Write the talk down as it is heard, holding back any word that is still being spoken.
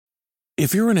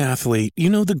If you're an athlete, you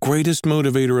know the greatest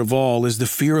motivator of all is the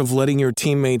fear of letting your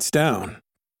teammates down.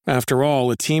 After all,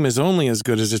 a team is only as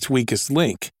good as its weakest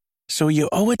link. So you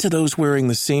owe it to those wearing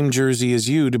the same jersey as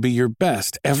you to be your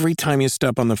best every time you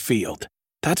step on the field.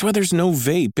 That's why there's no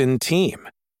vape in team.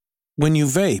 When you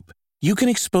vape, you can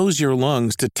expose your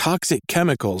lungs to toxic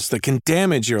chemicals that can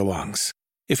damage your lungs.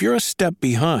 If you're a step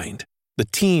behind, the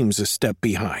team's a step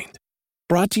behind.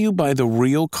 Brought to you by The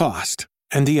Real Cost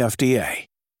and the FDA.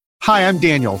 Hi, I'm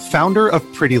Daniel, founder of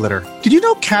Pretty Litter. Did you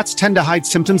know cats tend to hide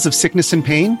symptoms of sickness and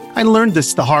pain? I learned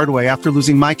this the hard way after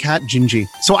losing my cat, Gingy.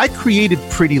 So I created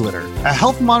Pretty Litter, a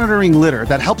health monitoring litter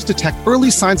that helps detect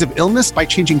early signs of illness by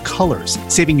changing colors,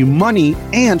 saving you money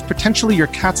and potentially your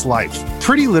cat's life.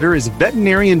 Pretty Litter is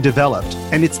veterinarian developed,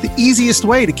 and it's the easiest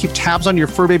way to keep tabs on your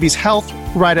fur baby's health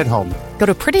right at home. Go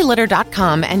to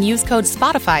prettylitter.com and use code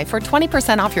SPOTIFY for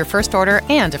 20% off your first order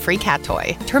and a free cat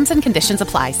toy. Terms and conditions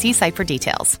apply. See site for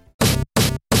details.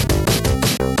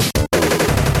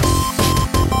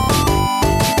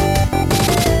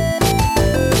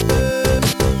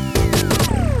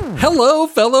 Hello,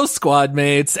 fellow squad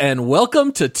mates, and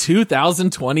welcome to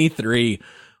 2023.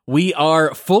 We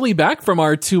are fully back from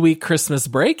our 2-week Christmas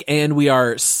break, and we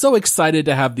are so excited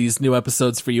to have these new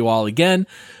episodes for you all again.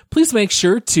 Please make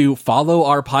sure to follow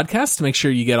our podcast to make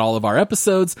sure you get all of our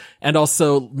episodes, and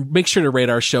also make sure to rate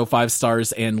our show 5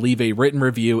 stars and leave a written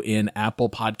review in Apple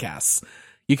Podcasts.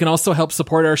 You can also help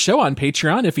support our show on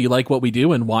Patreon if you like what we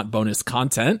do and want bonus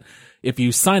content. If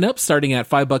you sign up starting at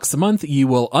 $5 a month, you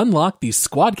will unlock the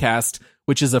Squadcast,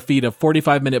 which is a feed of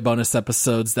 45-minute bonus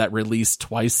episodes that release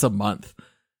twice a month.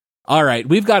 All right,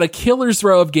 we've got a killer's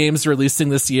row of games releasing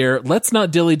this year. Let's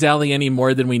not dilly-dally any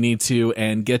more than we need to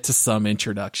and get to some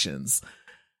introductions.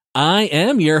 I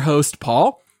am your host,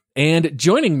 Paul, and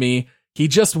joining me, he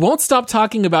just won't stop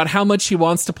talking about how much he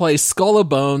wants to play Skull of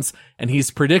Bones, and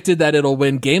he's predicted that it'll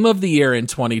win Game of the Year in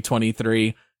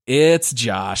 2023. It's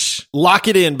Josh. Lock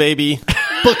it in, baby.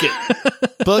 Book it.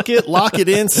 Book it. Lock it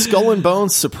in. Skull and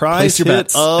Bones surprise hit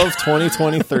bets of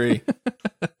 2023.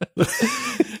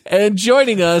 And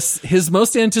joining us, his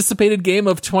most anticipated game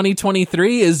of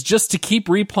 2023 is just to keep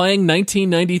replaying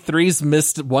 1993's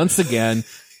Myst once again.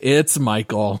 It's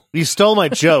Michael. You stole my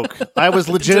joke. I was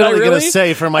legitimately going to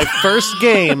say for my first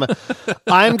game,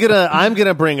 I'm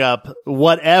gonna bring up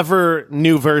whatever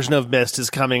new version of Myst is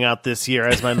coming out this year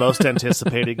as my most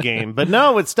anticipated game. But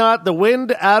no, it's not. The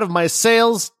wind out of my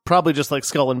sails, probably just like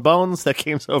Skull and Bones. That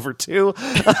game's over too.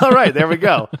 All right, there we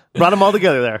go. Brought them all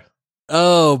together there.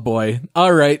 Oh boy.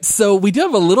 All right. So we do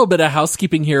have a little bit of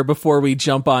housekeeping here before we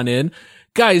jump on in.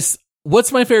 Guys,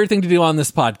 what's my favorite thing to do on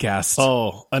this podcast?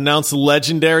 Oh, announce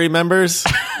legendary members.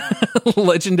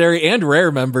 Legendary and rare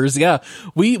members. Yeah.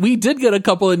 We did get a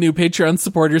couple of new Patreon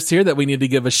supporters here that we need to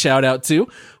give a shout out to.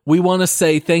 We want to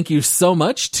say thank you so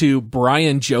much to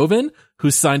Brian Joven,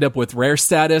 who signed up with rare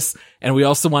status. And we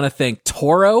also want to thank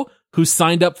Toro, who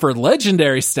signed up for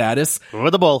legendary status.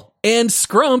 With the bull. And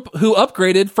Scrump, who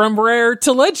upgraded from rare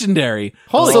to legendary.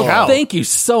 Holy cow. Thank you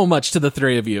so much to the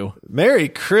three of you. Merry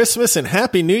Christmas and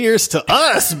Happy New Year's to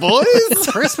us, boys.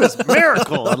 Christmas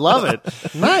miracle. I love it.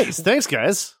 Nice. Thanks,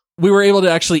 guys. We were able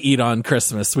to actually eat on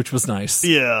Christmas, which was nice.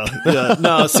 Yeah.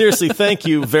 No, seriously, thank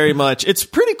you very much. It's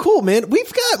pretty cool, man.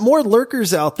 We've got more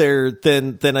lurkers out there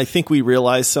than I think we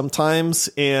realize sometimes.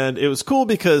 And it was cool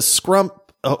because Scrump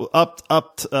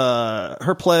upped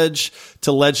her pledge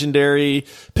to legendary,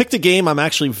 picked a game I'm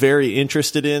actually very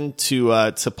interested in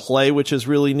to play, which is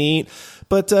really neat.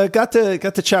 But got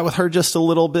to chat with her just a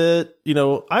little bit. You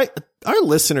know, our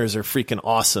listeners are freaking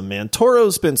awesome, man.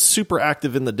 Toro's been super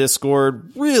active in the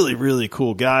Discord. Really, really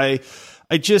cool guy.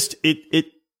 It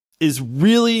is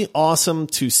really awesome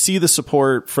to see the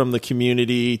support from the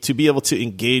community, to be able to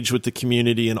engage with the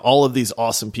community and all of these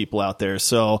awesome people out there.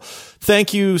 So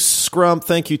thank you, Scrump.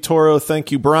 Thank you, Toro.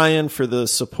 Thank you, Brian, for the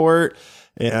support,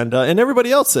 and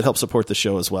everybody else that helped support the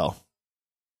show as well.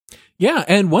 Yeah,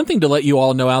 and one thing to let you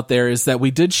all know out there is that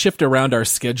we did shift around our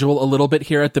schedule a little bit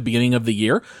here at the beginning of the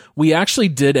year. We actually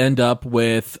did end up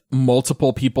with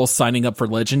multiple people signing up for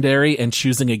Legendary and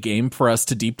choosing a game for us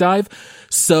to deep dive.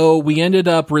 So we ended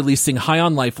up releasing High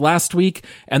on Life last week,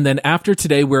 and then after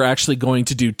today, we're actually going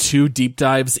to do 2 deep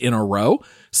dives in a row.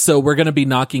 So we're going to be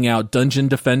knocking out Dungeon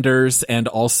Defenders and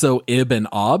also Ib and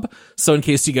Ob. So in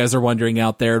case you guys are wondering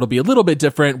out there, it'll be a little bit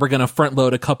different. We're going to front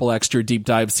load a couple extra deep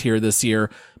dives here this year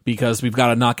because we've got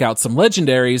to knock out some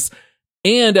legendaries.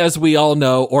 And as we all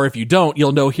know, or if you don't,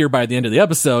 you'll know here by the end of the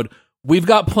episode, we've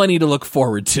got plenty to look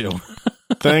forward to.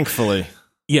 Thankfully.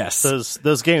 Yes.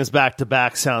 Those games back to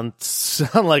back sound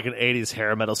like an 80s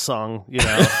hair metal song, you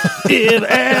know. Ib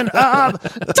and Ob,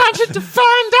 time to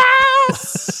find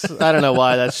us. I don't know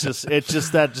why that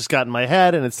just got in my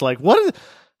head, and it's like,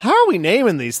 how are we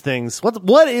naming these things?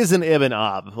 What is an Ib and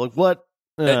Ob? Like what?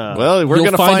 Well, we're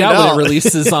going to find out when out. it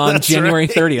releases on January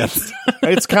 30th.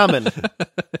 It's coming.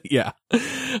 Yeah.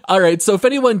 All right. So if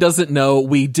anyone doesn't know,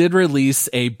 we did release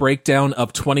a breakdown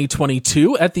of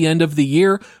 2022 at the end of the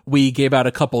year. We gave out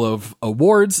a couple of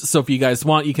awards. So if you guys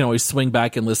want, you can always swing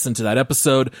back and listen to that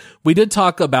episode. We did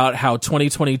talk about how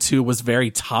 2022 was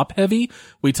very top heavy.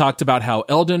 We talked about how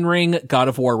Elden Ring, God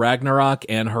of War Ragnarok,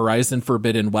 and Horizon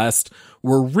Forbidden West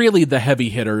were really the heavy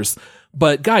hitters.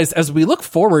 But guys, as we look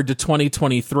forward to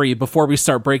 2023, before we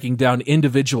start breaking down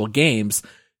individual games,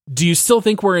 do you still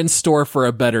think we're in store for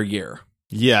a better year?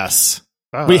 Yes.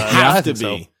 We have to be.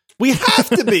 So. We have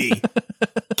to be.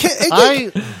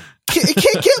 It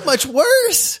can't get much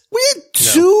worse. We had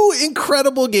two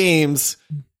incredible games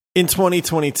in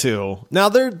 2022. Now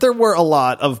there were a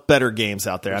lot of better games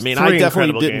out there. I mean, I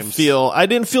definitely didn't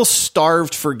feel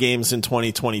starved for games in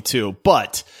 2022,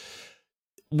 but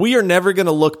we are never going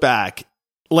to look back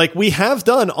like we have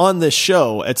done on this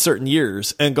show at certain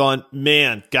years and gone,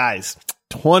 man, guys,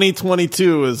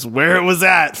 2022 is where it was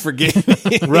at for gaming.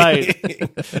 Right.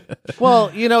 Well,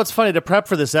 you know, it's funny, to prep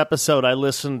for this episode, I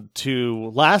listened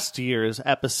to last year's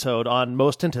episode on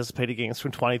most anticipated games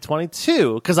from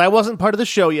 2022 because I wasn't part of the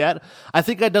show yet. I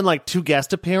think I'd done like 2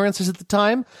 guest appearances at the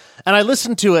time, and I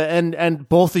listened to it, and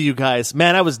both of you guys,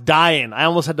 man, I was dying. I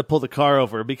almost had to pull the car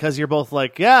over because you're both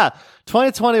like, yeah,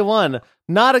 2021,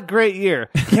 not a great year.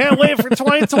 Can't wait for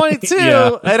 2022.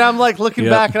 Yeah. And I'm like looking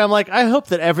back and I'm like, I hope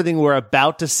that everything we're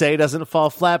about to say doesn't fall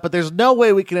flat, but there's no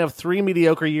way we can have 3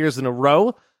 mediocre years in a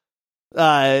row.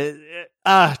 I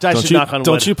should knock on wood.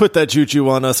 Don't you put that juju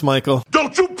on us, Michael.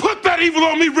 Don't you put that evil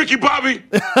on me, Ricky Bobby.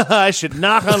 I should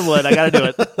knock on wood. I got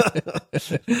to do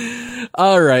it.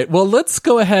 All right. Well, let's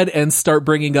go ahead and start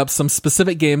bringing up some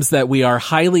specific games that we are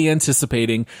highly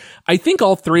anticipating. I think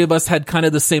all 3 of us had kind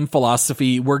of the same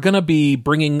philosophy. We're going to be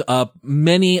bringing up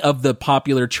many of the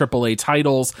popular AAA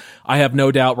titles. I have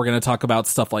no doubt we're going to talk about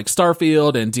stuff like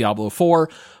Starfield and Diablo 4.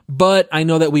 But I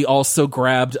know that we also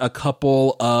grabbed a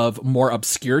couple of more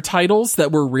obscure titles that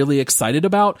we're really excited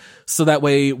about. So that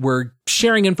way we're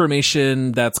sharing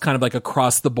information that's kind of like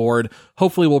across the board.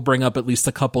 Hopefully we'll bring up at least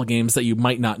a couple games that you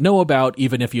might not know about,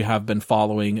 even if you have been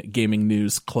following gaming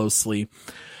news closely.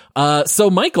 So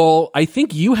Michael, I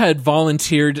think you had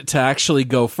volunteered to actually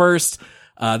go first.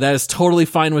 That is totally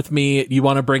fine with me. You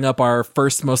want to bring up our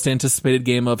first most anticipated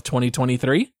game of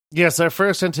 2023? Yes, our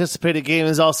first anticipated game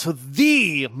is also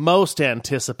the most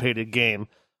anticipated game,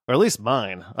 or at least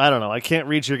mine. I don't know. I can't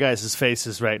read your guys'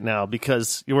 faces right now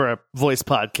because you were a voice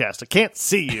podcast. I can't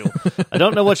see you. I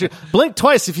don't know what you're... Blink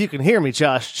twice if you can hear me,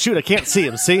 Josh. Shoot, I can't see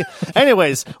him, see?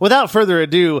 Anyways, without further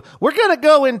ado, we're going to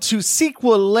go into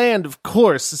Sequel Land, of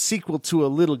course, a sequel to a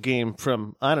little game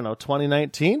from,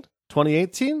 2019,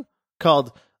 2018,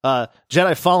 called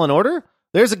Jedi Fallen Order.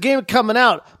 There's a game coming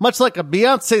out, much like a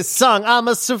Beyonce song. I'm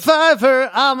a survivor,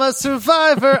 I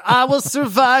will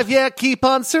survive, yeah, keep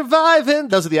on surviving.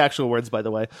 Those are the actual words, by the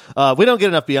way. We don't get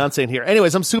enough Beyonce in here.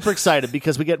 Anyways, I'm super excited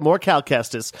because we get more Cal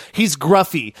Kestis. He's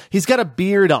gruffy. He's got a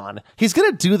beard on. He's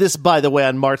going to do this, by the way,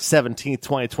 on March 17th,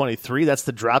 2023. That's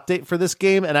the drop date for this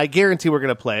game, and I guarantee we're going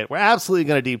to play it. We're absolutely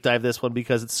going to deep dive this one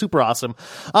because it's super awesome.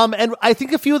 And I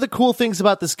think a few of the cool things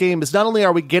about this game is not only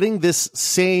are we getting this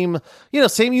same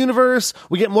universe,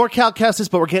 we get more Cal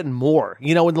Kestis, but we're getting more.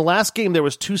 You know, in the last game, there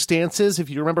was 2 stances. If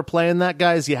you remember playing that,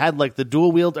 guys, you had like the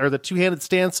dual wield or the 2-handed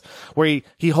stance where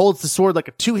he holds the sword like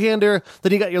a 2-hander.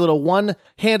 Then you got your little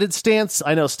 1-handed stance.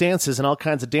 I know stances and all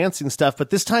kinds of dancing stuff, but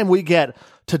this time we get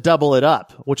to double it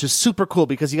up, which is super cool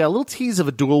because you got a little tease of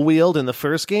a dual wield in the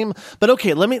first game. But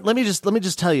okay, let me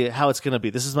just tell you how it's going to be.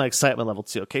 This is my excitement level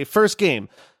too. Okay, first game.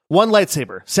 1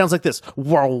 lightsaber sounds like this. Okay,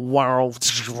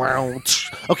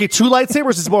 2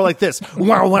 lightsabers is more like this.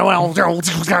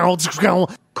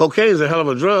 Cocaine is a hell of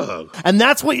a drug. And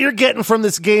that's what you're getting from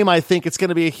this game. I think it's going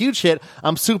to be a huge hit.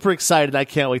 I'm super excited. I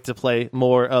can't wait to play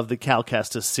more of the Cal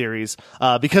Kestis series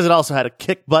because it also had a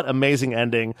kick-butt amazing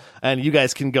ending. And you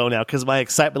guys can go now because my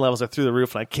excitement levels are through the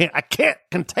roof and I can't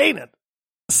contain it.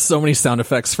 So many sound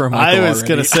effects from Michael. I was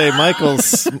going to say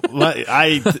Michael's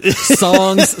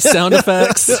songs, sound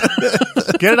effects.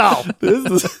 Get it all.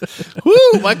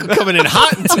 Michael coming in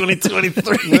hot in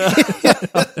 2023.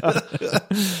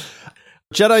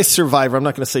 Jedi Survivor. I'm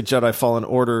not going to say Jedi Fallen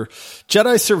Order.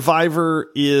 Jedi Survivor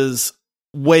is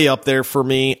way up there for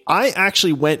me. I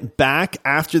actually went back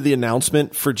after the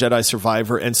announcement for Jedi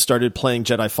Survivor and started playing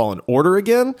Jedi Fallen Order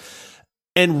again.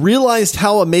 and realized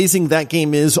how amazing that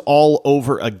game is all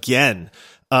over again.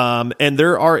 And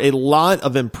there are a lot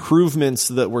of improvements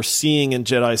that we're seeing in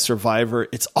Jedi Survivor.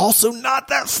 It's also not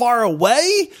that far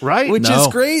away, right? Which is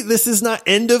great. This is not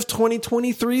end of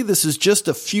 2023. This is just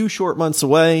a few short months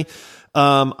away.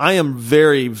 I am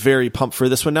very, very pumped for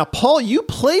this one. Now, Paul, you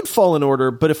played Fallen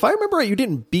Order, but if I remember right, you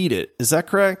didn't beat it. Is that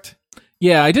correct?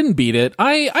 Yeah, I didn't beat it.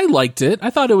 I liked it. I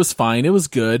thought it was fine. It was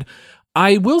good.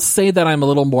 I will say that I'm a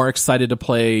little more excited to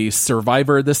play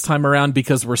Survivor this time around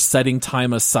because we're setting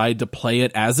time aside to play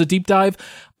it as a deep dive.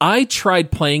 I tried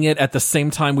playing it at the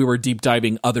same time we were deep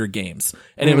diving other games,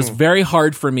 and it was very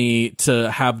hard for me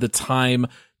to have the time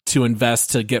to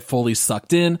invest to get fully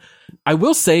sucked in. I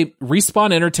will say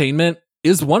Respawn Entertainment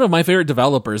is one of my favorite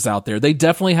developers out there. They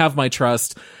definitely have my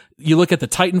trust. You look at the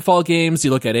Titanfall games,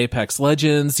 you look at Apex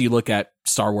Legends, you look at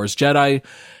Star Wars Jedi,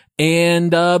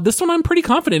 and this one I'm pretty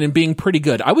confident in being pretty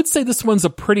good. I would say this one's a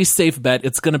pretty safe bet.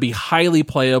 It's going to be highly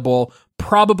playable,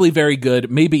 probably very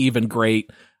good, maybe even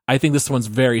great. I think this one's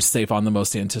very safe on the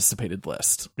most anticipated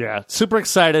list. Yeah, super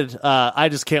excited. I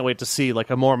just can't wait to see like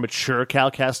a more mature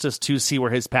Cal Kestis to see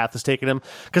where his path has taken him,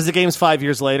 because the game's 5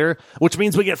 years later, which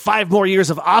means we get 5 more years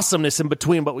of awesomeness in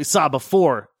between what we saw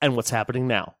before and what's happening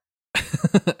now.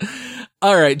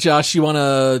 All right, Josh, you want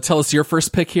to tell us your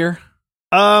first pick here?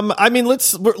 I mean,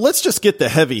 let's just get the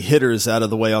heavy hitters out of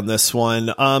the way on this one.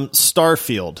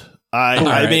 Starfield.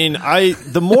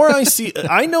 The more I see,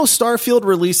 I know Starfield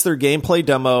released their gameplay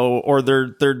demo or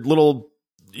their little,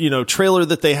 trailer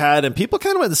that they had, and people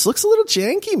kind of went, this looks a little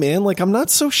janky, man. Like, I'm not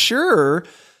so sure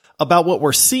about what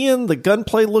we're seeing. The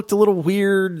gunplay looked a little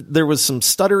weird. There was some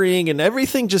stuttering and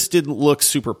everything just didn't look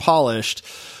super polished.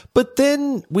 But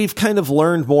then we've kind of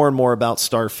learned more and more about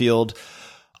Starfield.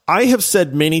 I have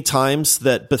said many times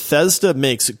that Bethesda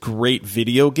makes great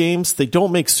video games. They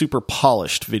don't make super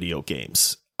polished video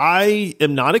games. I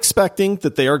am not expecting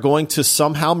that they are going to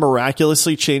somehow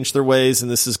miraculously change their ways,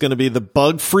 and this is going to be the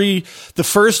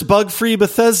first bug-free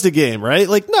Bethesda game, right?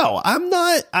 Like, no, I'm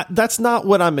not. That's not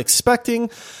what I'm expecting.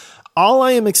 All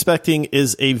I am expecting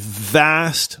is a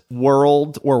vast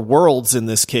world, or worlds in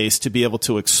this case, to be able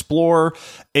to explore.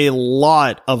 A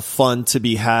lot of fun to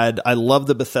be had. I love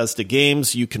the Bethesda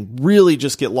games. You can really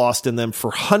just get lost in them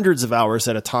for hundreds of hours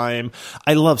at a time.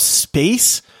 I love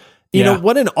space. You know,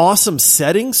 what an awesome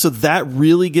setting. So that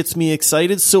really gets me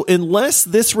excited. So unless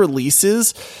this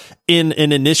releases in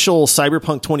an initial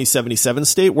Cyberpunk 2077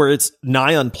 state where it's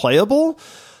nigh unplayable,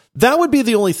 that would be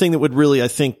the only thing that would really, I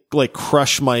think, like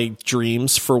crush my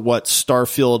dreams for what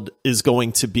Starfield is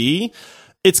going to be.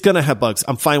 It's going to have bugs.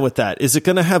 I'm fine with that. Is it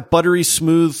going to have buttery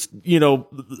smooth,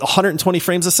 120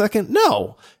 frames a second?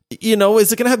 No.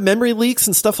 Is it going to have memory leaks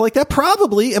and stuff like that?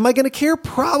 Probably. Am I going to care?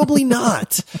 Probably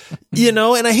not.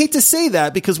 And I hate to say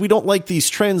that because we don't like these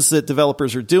trends that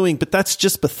developers are doing, but that's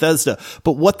just Bethesda.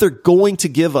 But what they're going to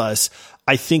give us,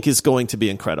 I think, is going to be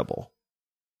incredible.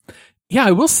 Yeah,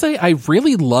 I will say I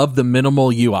really love the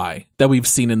minimal UI that we've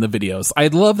seen in the videos. I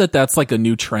love that that's like a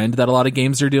new trend that a lot of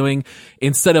games are doing.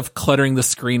 Instead of cluttering the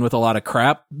screen with a lot of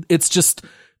crap, it's just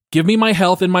give me my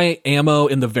health and my ammo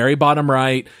in the very bottom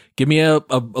right. Give me a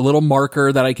little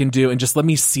marker that I can do and just let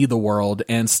me see the world.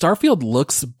 And Starfield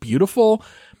looks beautiful.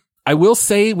 I will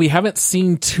say we haven't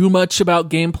seen too much about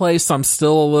gameplay, so I'm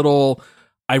still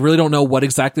I really don't know what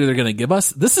exactly they're going to give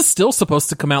us. This is still supposed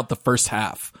to come out the first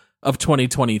half of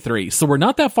 2023. So we're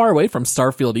not that far away from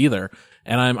Starfield either.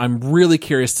 And I'm really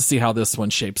curious to see how this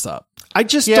one shapes up. I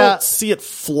just don't see it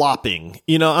flopping.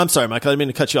 I'm sorry, Michael, I didn't mean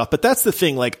to cut you off, but that's the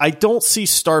thing. Like, I don't see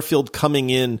Starfield coming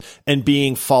in and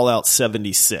being Fallout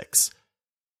 76.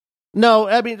 No,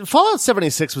 I mean, Fallout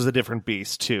 76 was a different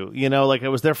beast, too. It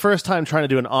was their first time trying to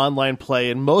do an online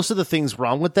play, and most of the things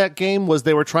wrong with that game was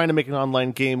they were trying to make an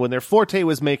online game when their forte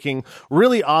was making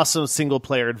really awesome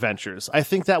single-player adventures. I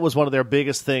think that was one of their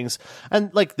biggest things.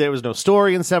 And, there was no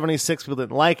story in 76. People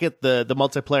didn't like it. The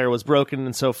multiplayer was broken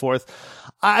and so forth.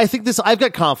 I think I've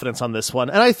got confidence on this one.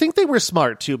 And I think they were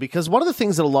smart, too, because one of the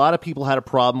things that a lot of people had a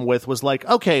problem with was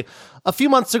okay, a few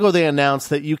months ago they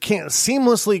announced that you can't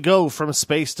seamlessly go from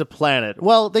space to planet.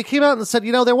 Well, they came out and said,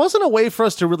 there wasn't a way for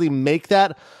us to really make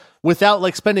that without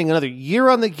spending another year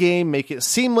on the game, make it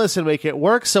seamless and make it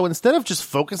work. So instead of just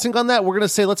focusing on that, we're going to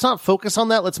say, let's not focus on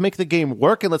that. Let's make the game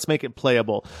work and let's make it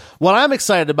playable. What I'm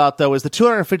excited about, though, is the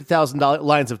 250,000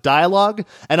 lines of dialogue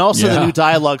and also the new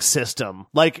dialogue system.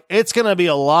 It's going to be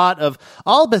a lot of,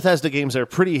 all Bethesda games are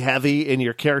pretty heavy in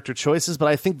your character choices, but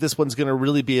I think this one's going to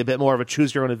really be a bit more of a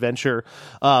choose your own adventure,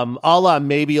 a la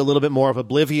maybe a little bit more of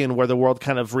Oblivion, where the world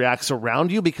kind of reacts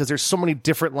around you because there's so many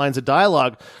different lines of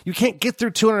dialogue. You can't get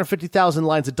through 250,000 150,000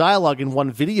 lines of dialogue in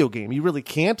one video game. You really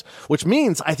can't, which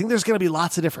means I think there's going to be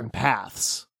lots of different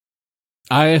paths.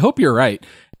 I hope you're right.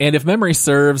 And if memory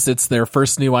serves, it's their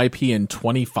first new IP in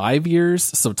 25 years.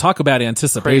 So talk about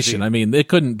anticipation. Crazy. I mean, it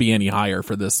couldn't be any higher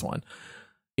for this one.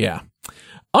 Yeah.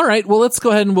 All right. Well, let's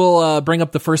go ahead and we'll bring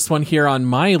up the first one here on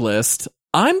my list.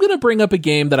 I'm going to bring up a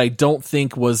game that I don't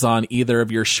think was on either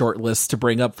of your short lists to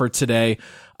bring up for today.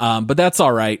 But that's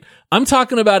all right. I'm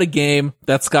talking about a game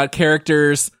that's got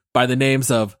characters by the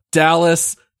names of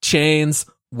Dallas, Chains,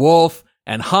 Wolf,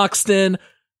 and Hoxton.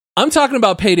 I'm talking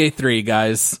about Payday 3,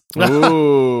 guys.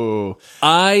 Ooh.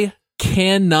 I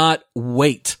cannot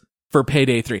wait for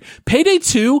Payday 3. Payday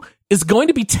 2 is going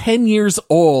to be 10 years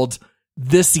old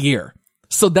this year.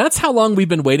 So that's how long we've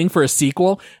been waiting for a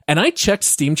sequel. And I checked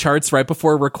Steam charts right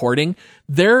before recording.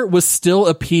 There was still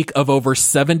a peak of over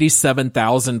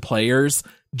 77,000 players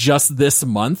just this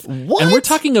month. What? And we're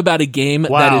talking about a game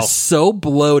that is so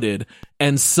bloated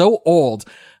and so old.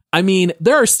 I mean,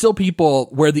 there are still people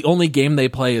where the only game they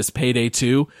play is Payday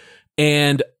 2.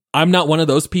 And I'm not one of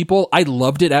those people. I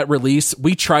loved it at release.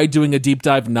 We tried doing a deep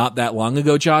dive not that long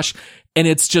ago, Josh, and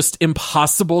it's just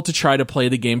impossible to try to play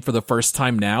the game for the first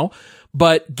time now.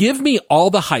 But give me all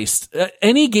the heist.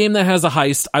 Any game that has a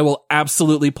heist, I will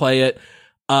absolutely play it.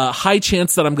 High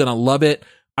chance that I'm going to love it.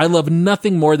 I love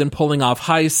nothing more than pulling off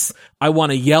heists. I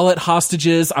want to yell at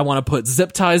hostages. I want to put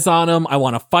zip ties on them. I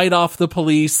want to fight off the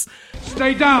police.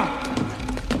 Stay down.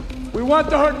 We want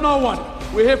to hurt no one.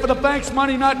 We're here for the bank's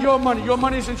money, not your money. Your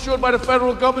money is insured by the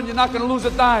federal government. You're not going to lose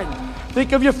a dime.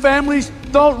 Think of your families.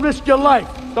 Don't risk your life.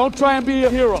 Don't try and be a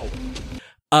hero.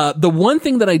 The one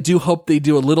thing that I do hope they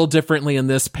do a little differently in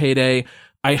this Payday,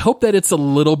 I hope that it's a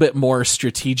little bit more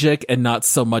strategic and not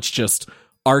so much just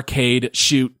arcade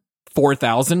shoot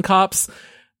 4,000 cops.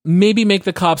 Maybe make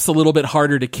the cops a little bit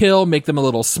harder to kill, make them a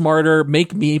little smarter,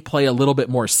 make me play a little bit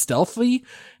more stealthy.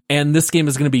 And this game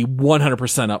is going to be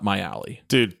 100% up my alley.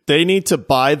 Dude, they need to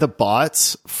buy the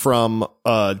bots from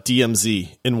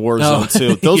DMZ in Warzone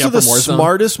 2. Those are the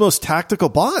smartest, most tactical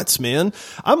bots, man.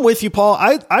 I'm with you, Paul.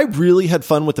 I really had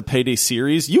fun with the Payday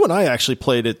series. You and I actually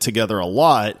played it together a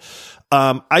lot.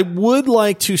 I would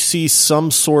like to see some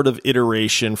sort of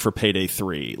iteration for Payday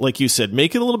 3. Like you said,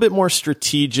 make it a little bit more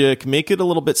strategic, make it a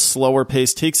little bit slower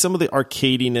paced, take some of the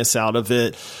arcadiness out of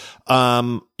it.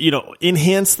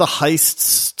 Enhance the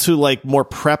heists to like more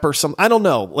prep or something. I don't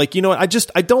know. Like, you know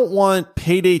what? I don't want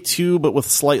Payday 2, but with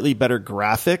slightly better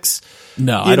graphics.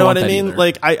 No, you know what I mean? Either.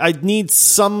 Like, I need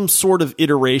some sort of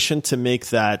iteration to make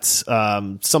that,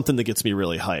 something that gets me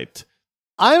really hyped.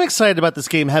 I'm excited about this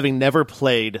game having never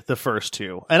played the first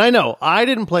two. And I know I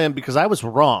didn't play them because I was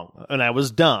wrong and I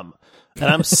was dumb. And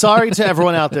I'm sorry to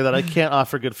everyone out there that I can't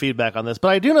offer good feedback on this, but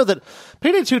I do know that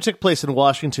Payday 2 took place in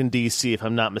Washington, D.C., if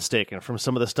I'm not mistaken, from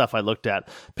some of the stuff I looked at.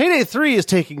 Payday 3 is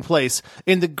taking place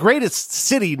in the greatest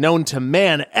city known to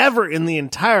man ever in the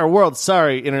entire world.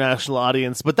 Sorry, international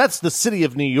audience, but that's the city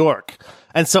of New York.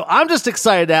 And so I'm just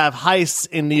excited to have heists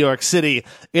in New York City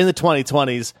in the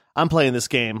 2020s. I'm playing this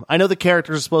game. I know the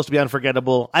characters are supposed to be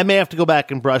unforgettable. I may have to go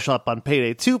back and brush up on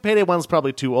Payday 2. Payday 1's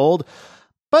probably too old.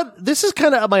 But this is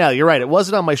kind of up my alley. You're right. It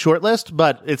wasn't on my short list,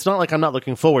 but it's not like I'm not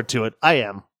looking forward to it. I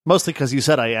am. Mostly because you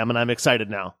said I am, and I'm excited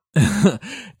now.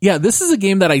 Yeah, this is a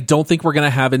game that I don't think we're going to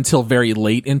have until very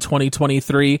late in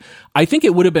 2023. I think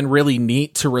it would have been really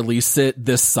neat to release it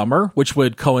this summer, which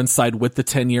would coincide with the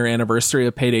 10-year anniversary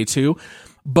of Payday 2.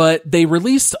 But they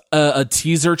released a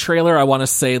teaser trailer, I want to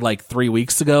say like 3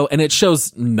 weeks ago, and it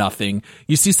shows nothing.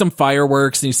 You see some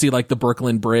fireworks and you see like the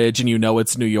Brooklyn Bridge and you know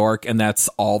it's New York, and that's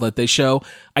all that they show.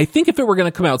 I think if it were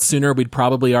going to come out sooner, we'd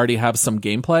probably already have some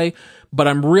gameplay, but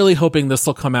I'm really hoping this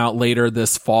will come out later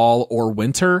this fall or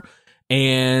winter.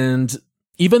 And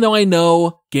even though I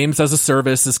know games as a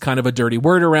service is kind of a dirty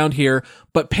word around here,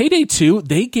 but Payday 2,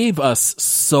 they gave us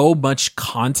so much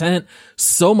content,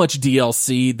 so much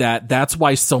DLC that's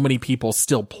why so many people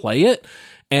still play it.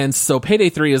 And so Payday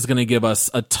 3 is going to give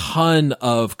us a ton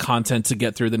of content to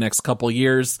get through the next couple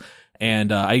years.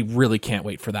 And I really can't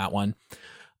wait for that one.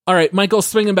 All right, Michael,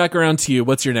 swinging back around to you.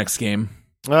 What's your next game?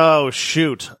 Oh,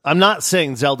 shoot. I'm not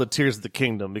saying Zelda Tears of the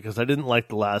Kingdom because I didn't like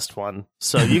the last one.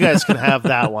 So you guys can have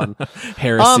that one.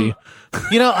 Heresy.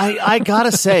 I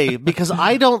gotta say, because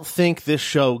I don't think this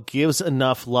show gives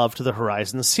enough love to the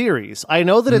Horizon series. I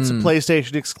know that it's a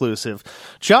PlayStation exclusive.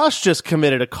 Josh just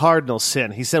committed a cardinal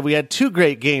sin. He said we had two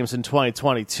great games in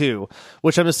 2022,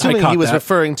 which I'm assuming he was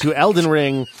referring to Elden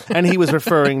Ring and he was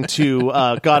referring to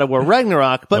God of War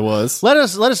Ragnarok. But let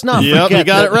us not forget. You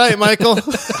got it right, Michael.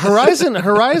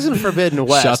 Horizon Forbidden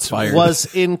West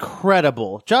was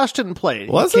incredible. Josh didn't play it.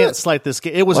 You can't slight this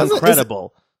game. It was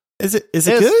incredible. Is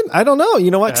it good? I don't know.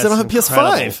 You know what? Because I don't have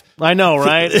PS5. I know,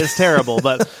 right? It's terrible,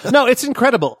 but no, it's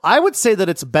incredible. I would say that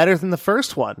it's better than the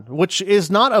first one, which is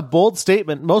not a bold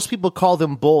statement. Most people call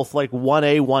them both like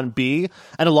 1A, 1B,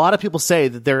 and a lot of people say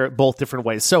that they're both different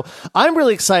ways. So I'm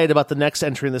really excited about the next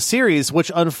entry in the series,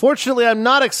 which unfortunately I'm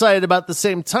not excited about at the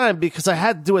same time because I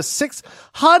had to do a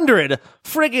 $600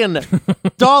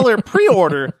 friggin' dollar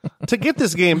pre-order to get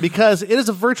this game because it is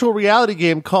a virtual reality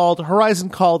game called Horizon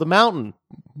Call the Mountain.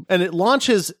 And it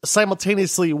launches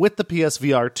simultaneously with the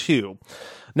PSVR 2.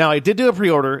 Now, I did do a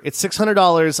pre-order. It's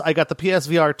 $600. I got the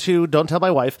PSVR 2. Don't tell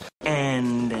my wife.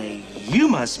 And you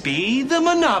must be the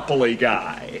Monopoly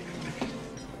guy.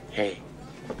 Hey,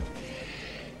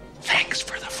 thanks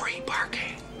for the free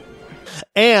parking.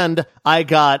 And I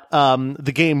got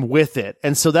the game with it.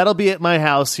 And so that'll be at my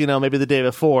house, maybe the day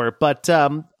before. But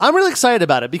I'm really excited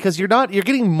about it because you're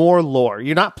getting more lore.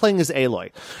 You're not playing as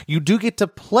Aloy. You do get to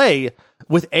play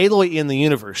with Aloy in the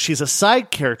universe. She's a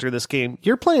side character in this game.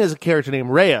 You're playing as a character named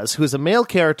Reyes, who is a male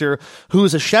character who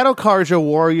is a Shadow Carja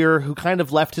warrior who kind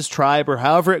of left his tribe or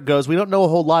however it goes. We don't know a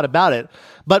whole lot about it.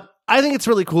 But I think it's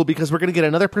really cool because we're going to get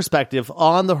another perspective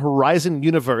on the Horizon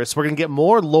universe. We're going to get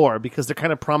more lore because they're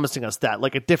kind of promising us that,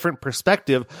 like a different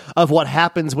perspective of what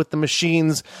happens with the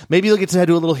machines. Maybe you'll get to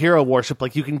do a little hero worship.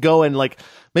 Like you can go and like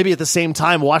maybe at the same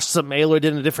time watch something Aloy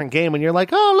did in a different game and you're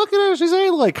like, oh, look at her, she's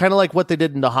Aloy. Kind of like what they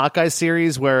did in the Hawkeye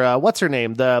series where, what's her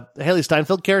name? The Haley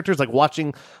Steinfeld character is like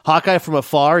watching Hawkeye from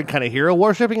afar and kind of hero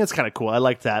worshiping. It's kind of cool. I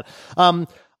like that.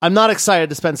 I'm not excited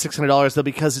to spend $600 though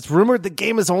because it's rumored the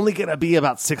game is only going to be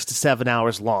about 6 to 7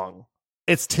 hours long.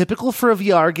 It's typical for a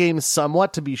VR game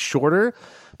somewhat to be shorter,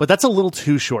 but that's a little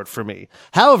too short for me.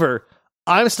 However,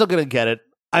 I'm still going to get it.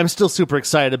 I'm still super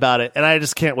excited about it, and I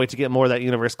just can't wait to get more of that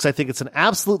universe because I think it's an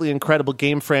absolutely incredible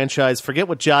game franchise. Forget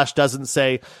what Josh doesn't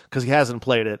say because he hasn't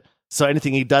played it. So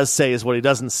anything he does say is what he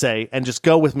doesn't say, and just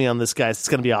go with me on this, guys. It's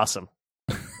going to be awesome.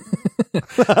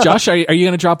 Josh, are you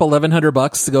going to drop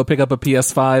 $1,100 to go pick up a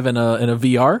PS5 and a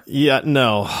VR? Yeah,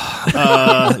 no.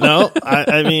 No.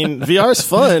 I mean, VR is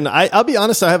fun. I'll be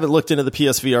honest, I haven't looked into the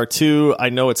PSVR 2. I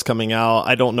know it's coming out.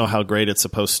 I don't know how great it's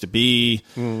supposed to be.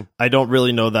 I don't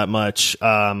really know that much.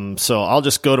 So I'll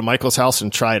just go to Michael's house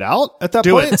and try it out at that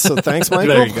point. So thanks, Michael,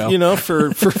 there you go.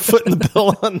 for footing the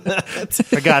bill on that.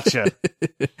 I gotcha.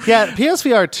 Yeah,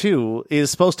 PSVR 2 is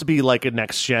supposed to be like a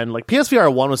next gen. Like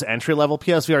PSVR 1 was entry level.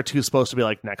 PSVR 2 is supposed to be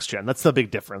like next gen. That's the big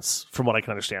difference from what I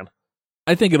can understand.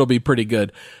 I think it'll be pretty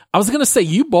good. I was going to say,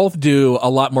 you both do a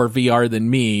lot more VR than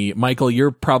me. Michael,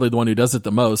 you're probably the one who does it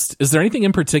the most. Is there anything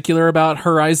in particular about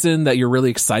Horizon that you're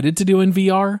really excited to do in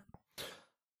VR?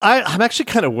 I'm actually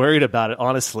kind of worried about it,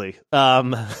 honestly,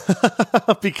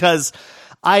 because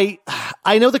I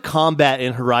know the combat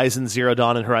in Horizon Zero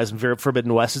Dawn and Horizon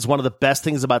Forbidden West is one of the best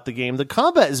things about the game. The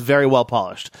combat is very well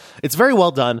polished. It's very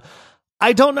well done.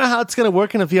 I don't know how it's going to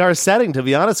work in a VR setting, to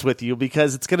be honest with you,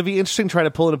 because it's going to be interesting trying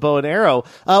to pull in a bow and arrow.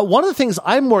 One of the things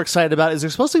I'm more excited about is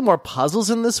there's supposed to be more puzzles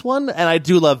in this one, and I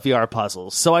do love VR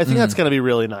puzzles. So I think that's going to be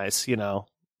really nice,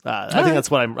 I think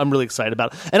that's what I'm really excited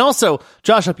about. And also,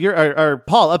 Josh, or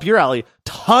Paul, up your alley,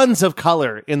 tons of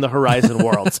color in the Horizon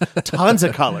worlds. Tons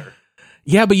of color.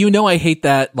 Yeah, but I hate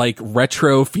that like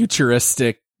retro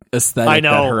futuristic aesthetic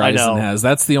that Horizon has.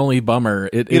 That's the only bummer.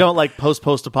 You don't like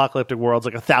post-apocalyptic worlds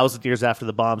like 1,000 years after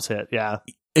the bombs hit. Yeah.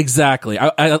 Exactly.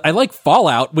 I like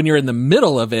Fallout when you're in the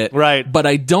middle of it. Right. But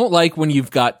I don't like when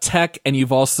you've got tech and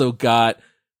you've also got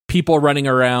people running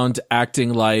around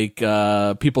acting like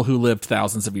people who lived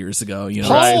thousands of years ago.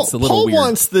 It's a little Paul weird.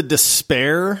 wants the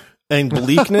despair and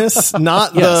bleakness,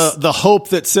 not Yes. the hope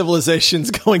that civilization's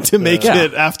going to make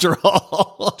it after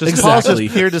all. Just Exactly.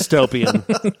 pure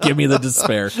dystopian. Give me the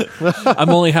despair.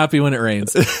 I'm only happy when it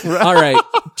rains. All right,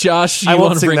 Josh, I you won't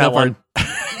want to sing bring that up one.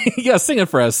 Yeah, sing it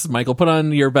for us, Michael. Put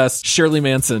on your best Shirley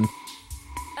Manson.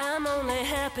 I'm only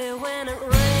happy when it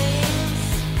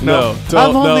rains. No,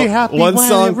 I'm only happy one when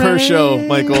song it per show, rains.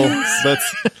 Michael.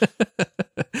 That's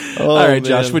All right, man.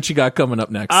 Josh, what you got coming up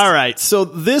next? All right. So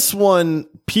this one,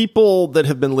 people that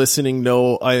have been listening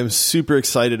know I am super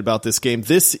excited about this game.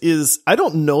 I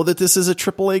don't know that this is a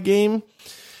AAA game,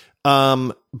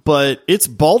 but it's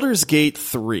Baldur's Gate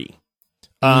 3.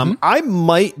 I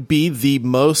might be the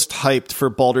most hyped for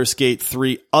Baldur's Gate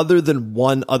 3 other than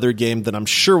one other game that I'm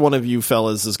sure one of you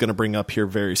fellas is going to bring up here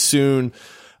very soon,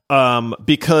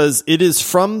 because it is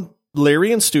from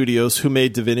Larian Studios, who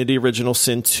made Divinity Original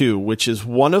Sin 2, which is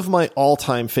one of my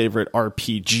all-time favorite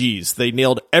RPGs. They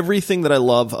nailed everything that I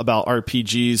love about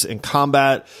RPGs and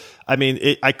combat. I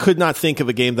mean, I could not think of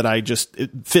a game that it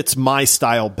fits my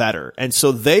style better. And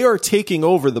so they are taking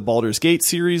over the Baldur's Gate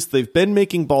series. They've been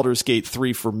making Baldur's Gate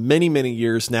 3 for many, many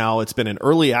years now. It's been in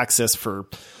early access for,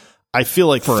 I feel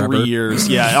like, forever. 3 years.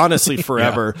 Yeah, honestly,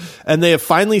 forever. Yeah. And they have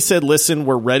finally said, listen,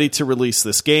 we're ready to release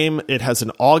this game. It has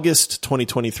an August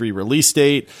 2023 release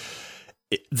date.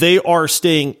 They are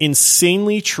staying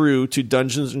insanely true to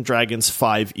Dungeons & Dragons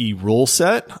 5e rule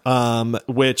set,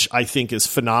 which I think is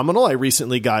phenomenal. I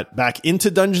recently got back into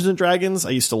Dungeons & Dragons. I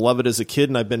used to love it as a kid,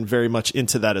 and I've been very much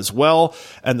into that as well.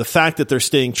 And the fact that they're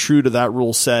staying true to that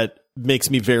rule set makes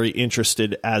me very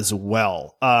interested as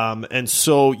well. And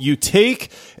so you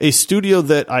take a studio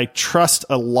that I trust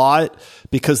a lot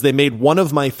because they made one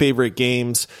of my favorite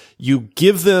games. You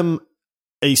give them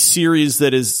a series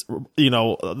that is,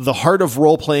 the heart of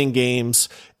role-playing games,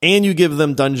 and you give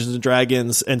them Dungeons &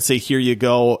 Dragons and say, here you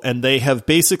go. And they have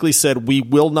basically said, we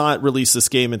will not release this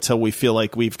game until we feel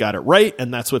like we've got it right.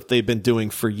 And that's what they've been doing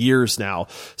for years now.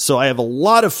 So I have a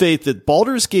lot of faith that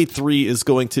Baldur's Gate 3 is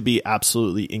going to be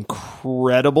absolutely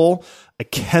incredible. I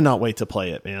cannot wait to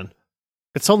play it, man.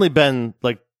 It's only been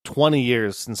like 20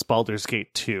 years since Baldur's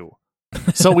Gate 2.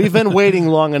 So we've been waiting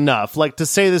long enough. Like, to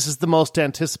say this is the most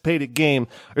anticipated game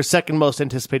or second most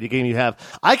anticipated game you have,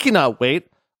 I cannot wait.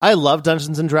 I love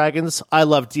Dungeons and Dragons. I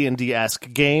love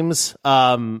D&D-esque games.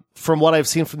 From what I've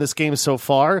seen from this game so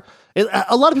far,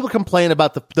 a lot of people complain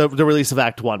about the release of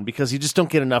Act 1 because you just don't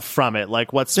get enough from it.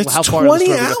 Like, how far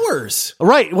 20 hours.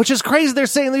 Right, which is crazy. They're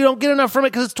saying that you don't get enough from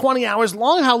it because it's 20 hours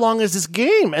long. How long is this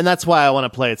game? And that's why I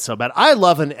want to play it so bad. I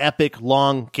love an epic,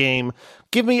 long game.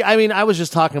 I was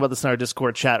just talking about this in our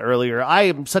Discord chat earlier. I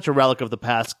am such a relic of the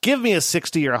past. Give me a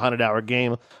 60 or 100-hour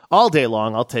game all day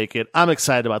long. I'll take it. I'm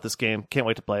excited about this game. Can't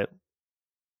wait to play it.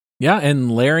 Yeah, and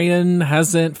Larian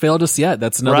hasn't failed us yet.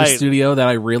 That's another studio that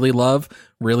I really love,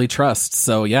 really trust.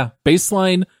 So yeah,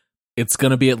 baseline, it's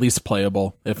going to be at least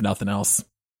playable, if nothing else.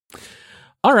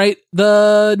 All right,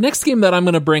 the next game that I'm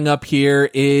going to bring up here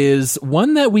is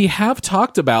one that we have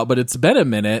talked about, but it's been a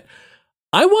minute.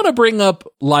 I want to bring up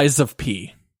Lies of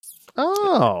P.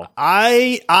 Oh.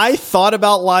 I thought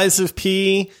about Lies of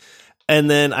P, and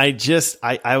then I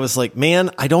was like,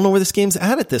 man, I don't know where this game's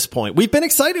at this point. We've been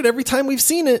excited every time we've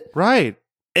seen it. Right.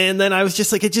 And then I was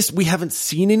just like, we haven't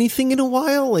seen anything in a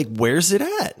while. Like, where's it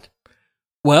at?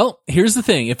 Well, here's the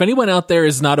thing. If anyone out there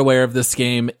is not aware of this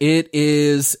game, it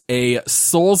is a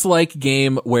Souls-like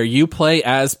game where you play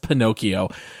as Pinocchio.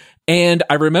 And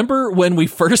I remember when we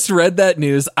first read that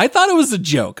news, I thought it was a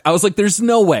joke. I was like, there's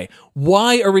no way.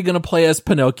 Why are we going to play as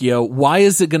Pinocchio? Why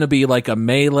is it going to be like a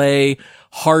melee,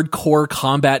 hardcore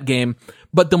combat game?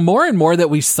 But the more and more that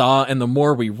we saw and the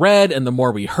more we read and the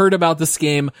more we heard about this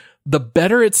game, the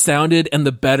better it sounded and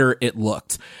the better it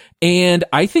looked. And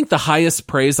I think the highest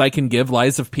praise I can give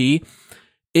Lies of P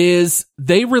is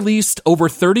they released over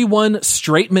 31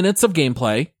 straight minutes of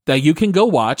gameplay that you can go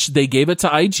watch. They gave it to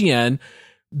IGN.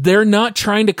 They're not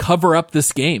trying to cover up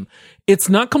this game. It's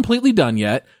not completely done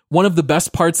yet. One of the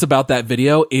best parts about that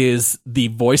video is the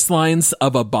voice lines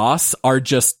of a boss are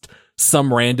just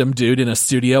some random dude in a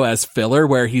studio as filler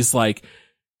where he's like,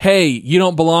 hey, you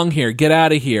don't belong here. Get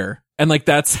out of here. And like,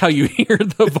 that's how you hear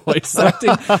the voice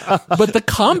acting. But the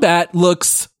combat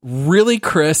looks really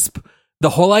crisp. The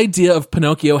whole idea of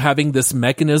Pinocchio having this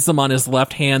mechanism on his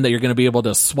left hand that you're going to be able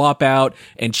to swap out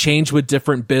and change with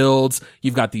different builds.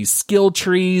 You've got these skill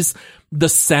trees. The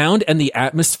sound and the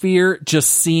atmosphere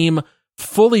just seem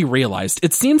fully realized.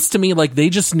 It seems to me like they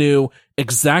just knew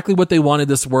exactly what they wanted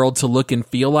this world to look and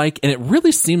feel like, and it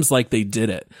really seems like they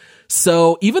did it.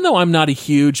 So even though I'm not a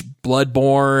huge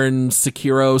Bloodborne,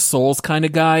 Sekiro, Souls kind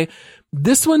of guy,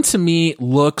 this one to me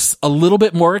looks a little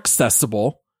bit more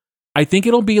accessible. I think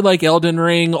it'll be like Elden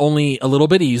Ring, only a little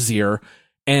bit easier.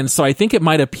 And so I think it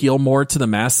might appeal more to the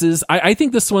masses. I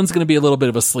think this one's going to be a little bit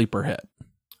of a sleeper hit.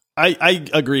 I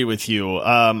agree with you.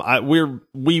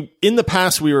 In the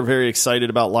past, we were very excited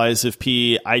about Lies of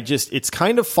P. It's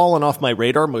kind of fallen off my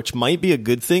radar, which might be a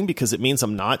good thing because it means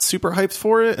I'm not super hyped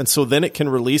for it. And so then it can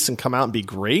release and come out and be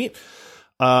great.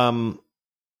 It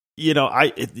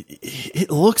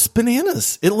looks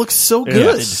bananas. It looks so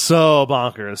good. It's so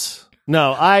bonkers.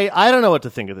 No, I don't know what to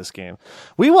think of this game.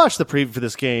 We watched the preview for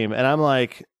this game, and I'm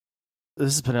like,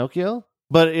 this is Pinocchio?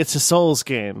 But it's a Souls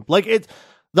game. Like,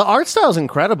 the art style is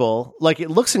incredible. Like, it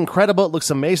looks incredible. It looks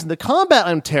amazing. The combat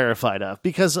I'm terrified of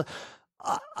because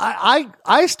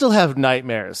I still have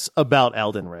nightmares about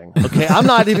Elden Ring. Okay, I'm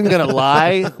not even going to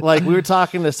lie. Like, we were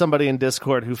talking to somebody in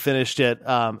Discord who finished it.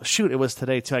 It was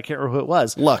today, too. I can't remember who it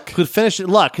was. Luck. Who finished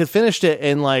it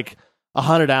in, like,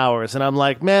 100 hours. And I'm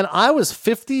like, man, I was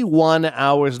 51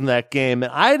 hours in that game,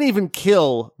 and I didn't even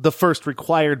kill the first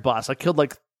required boss. I killed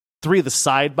like 3 of the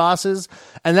side bosses,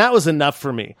 and that was enough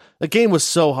for me. The game was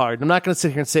so hard. I'm not going to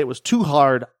sit here and say it was too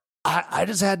hard. I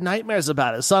just had nightmares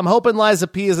about it. So I'm hoping Liza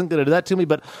P isn't going to do that to me,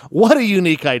 but what a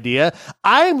unique idea.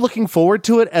 I'm looking forward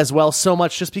to it as well so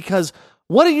much just because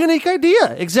what a unique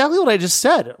idea. Exactly what I just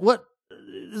said. What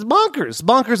is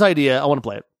bonkers idea. I want to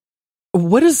play it.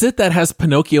 What is it that has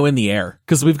Pinocchio in the air?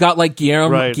 Because we've got like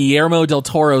Guillermo del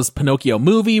Toro's Pinocchio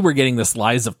movie. We're getting this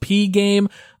Liza P game.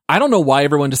 I don't know why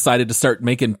everyone decided to start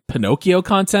making Pinocchio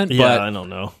content, but I don't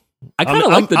know. I kind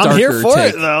of like the darker I'm here for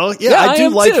take. it, though. Yeah, I do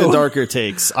like too. the darker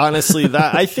takes. Honestly,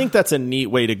 I think that's a neat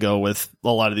way to go with a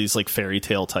lot of these like fairy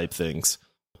tale type things.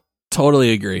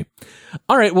 Totally agree.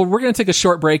 All right, well, we're going to take a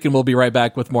short break, and we'll be right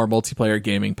back with more Multiplayer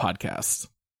Gaming Podcasts.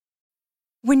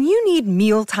 When you need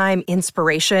mealtime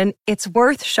inspiration, it's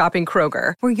worth shopping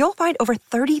Kroger, where you'll find over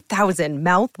 30,000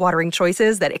 mouth-watering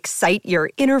choices that excite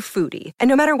your inner foodie. And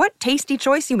no matter what tasty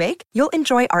choice you make, you'll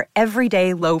enjoy our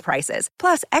everyday low prices,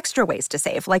 plus extra ways to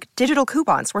save, like digital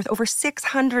coupons worth over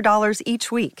 $600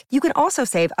 each week. You can also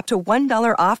save up to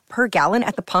 $1 off per gallon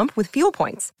at the pump with fuel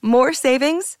points. More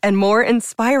savings and more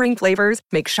inspiring flavors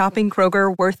make shopping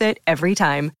Kroger worth it every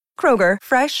time. Kroger,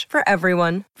 fresh for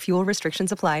everyone. Fuel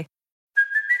restrictions apply.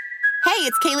 Hey,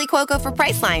 it's Kaylee Cuoco for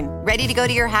Priceline. Ready to go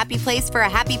to your happy place for a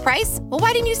happy price? Well,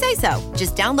 why didn't you say so?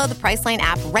 Just download the Priceline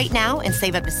app right now and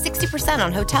save up to 60%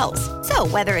 on hotels. So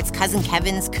whether it's Cousin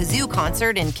Kevin's Kazoo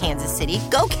Concert in Kansas City,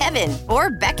 go Kevin, or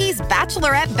Becky's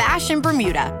Bachelorette Bash in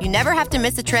Bermuda, you never have to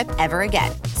miss a trip ever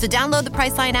again. So download the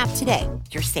Priceline app today.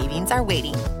 Your savings are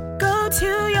waiting. Go to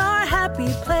your happy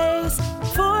place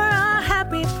for a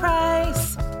happy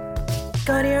price.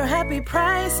 Go to your happy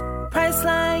price,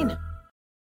 Priceline.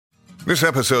 This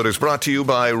episode is brought to you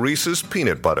by Reese's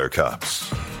Peanut Butter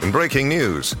Cups. In breaking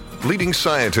news, leading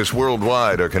scientists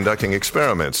worldwide are conducting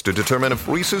experiments to determine if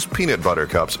Reese's Peanut Butter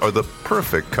Cups are the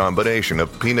perfect combination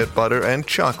of peanut butter and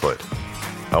chocolate.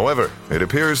 However, it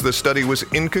appears the study was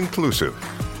inconclusive,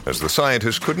 as the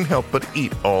scientists couldn't help but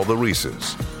eat all the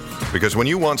Reese's. Because when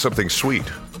you want something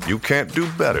sweet, you can't do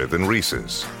better than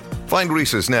Reese's. Find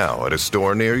Reese's now at a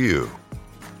store near you.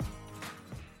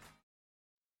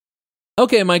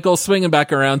 Okay, Michael, swinging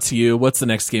back around to you. What's the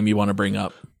next game you want to bring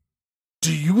up?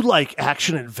 Do you like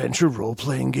action-adventure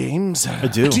role-playing games? I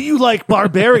do. Do you like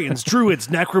barbarians,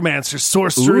 druids, necromancers,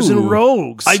 sorcerers, and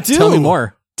rogues? I do. Tell me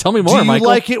more. Tell me more, Do you Michael.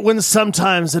 like it when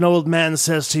sometimes an old man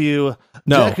says to you,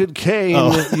 No. Deckard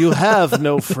Cain, you have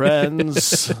no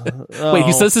friends? Wait,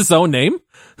 he says his own name?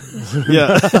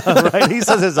 Yeah. Right? He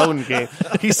says his own game.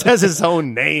 He says his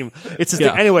own name. It's his thing.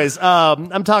 Anyways,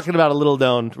 I'm talking about a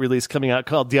little-known release coming out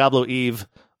called Diablo Eve,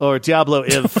 or Diablo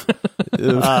Eve.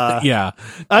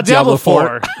 Diablo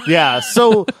 4. Yeah.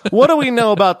 So what do we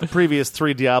know about the previous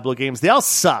 3 Diablo games? They all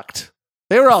sucked.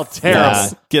 They were all terrible. Yeah,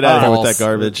 get out of here with that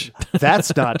garbage.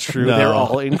 That's not true. No. They're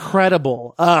all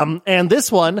incredible. And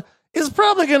this one is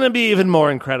probably going to be even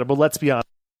more incredible. Let's be honest.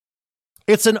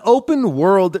 It's an open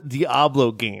world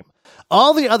Diablo game.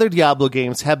 All the other Diablo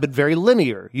games have been very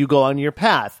linear. You go on your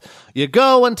path. You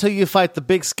go until you fight the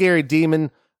big scary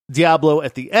demon Diablo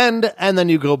at the end, and then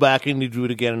you go back and you do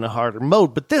it again in a harder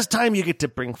mode. But this time you get to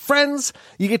bring friends,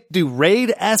 you get to do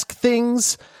raid-esque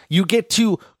things, you get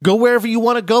to go wherever you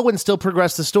want to go and still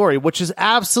progress the story, which is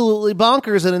absolutely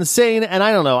bonkers and insane. And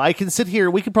I don't know, I can sit here,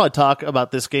 we could probably talk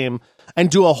about this game and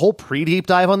do a whole pre-deep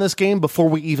dive on this game before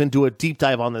we even do a deep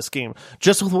dive on this game,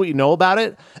 just with what we know about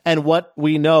it and what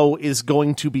we know is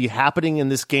going to be happening in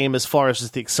this game as far as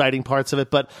just the exciting parts of it.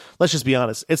 But let's just be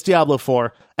honest, it's Diablo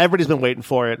 4. Everybody's been waiting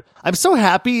for it. I'm so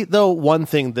happy, though, one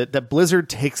thing, that Blizzard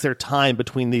takes their time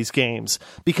between these games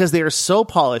because they are so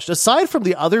polished. Aside from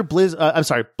the other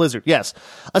Blizzard, yes.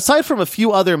 Aside from a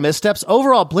few other missteps,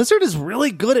 overall, Blizzard is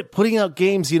really good at putting out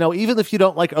games, even if you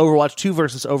don't like Overwatch 2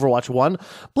 versus Overwatch 1,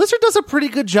 Blizzard does a pretty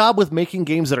good job with making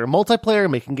games that are multiplayer,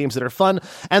 making games that are fun,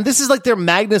 and this is like their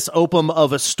magnus opum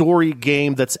of a story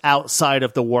game that's outside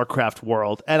of the Warcraft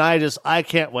world, and I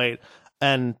can't wait,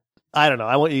 and I don't know,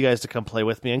 I want you guys to come play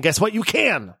with me, and guess what? You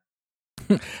can!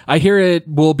 I hear it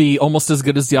will be almost as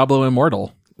good as Diablo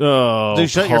Immortal. Oh, Dude,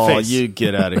 shut Paul, your face. You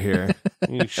get out of here.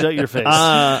 You shut your face.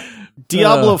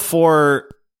 Diablo 4,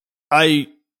 I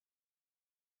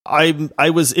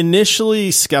was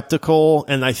initially skeptical,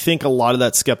 and I think a lot of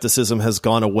that skepticism has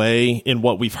gone away in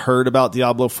what we've heard about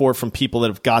Diablo 4 from people that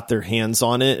have got their hands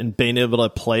on it and been able to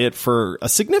play it for a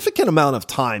significant amount of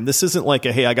time. This isn't like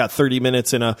hey, I got 30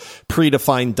 minutes in a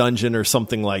predefined dungeon or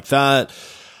something like that.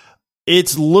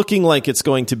 It's looking like it's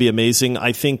going to be amazing.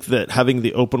 I think that having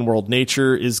the open world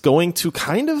nature is going to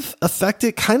kind of affect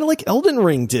it, kind of like Elden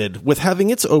Ring did with having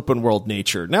its open world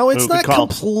nature. Now, it's not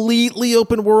completely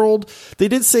open world. They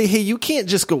did say, hey, you can't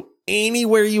just go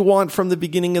anywhere you want from the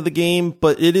beginning of the game,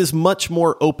 but it is much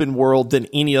more open world than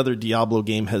any other Diablo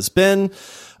game has been.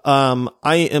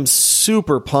 I am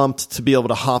super pumped to be able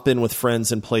to hop in with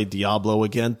friends and play Diablo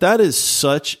again. That is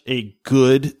such a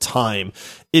good time.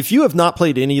 If you have not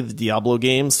played any of the Diablo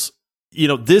games,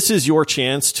 this is your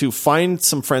chance to find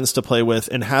some friends to play with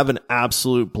and have an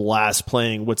absolute blast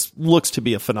playing what looks to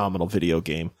be a phenomenal video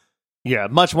game. Yeah,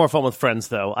 much more fun with friends,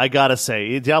 though. I gotta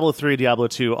say, Diablo 3, Diablo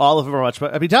 2, all of them are much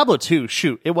better. I mean, Diablo 2,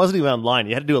 shoot, it wasn't even online.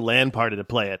 You had to do a LAN party to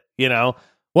play it,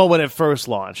 Well, when it first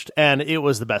launched, and it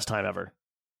was the best time ever.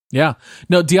 Yeah.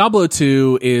 No, Diablo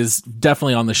 2 is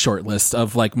definitely on the short list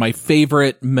of like my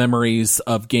favorite memories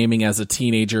of gaming as a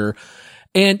teenager.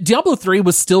 And Diablo 3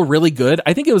 was still really good.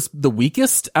 I think it was the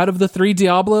weakest out of the 3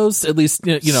 Diablos, at least,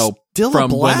 still from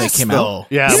blast, when they came though. out.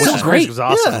 Yeah, still great. It was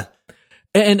awesome. Yeah.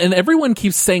 And everyone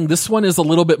keeps saying this one is a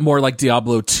little bit more like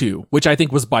Diablo 2, which I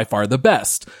think was by far the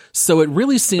best. So it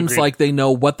really seems like they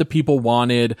know what the people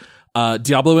wanted.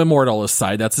 Diablo Immortal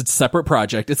aside, that's a separate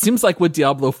project. It seems like with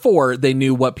Diablo 4, they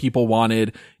knew what people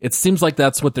wanted. It seems like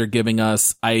that's what they're giving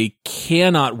us. I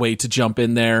cannot wait to jump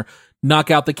in there,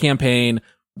 knock out the campaign,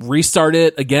 restart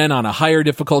it again on a higher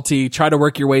difficulty, try to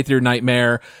work your way through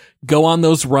Nightmare, go on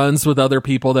those runs with other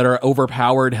people that are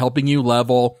overpowered, helping you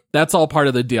level. That's all part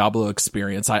of the Diablo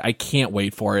experience. I can't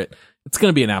wait for it. It's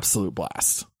going to be an absolute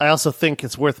blast. I also think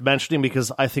it's worth mentioning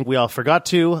because I think we all forgot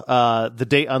to. The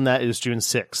date on that is June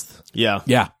 6th.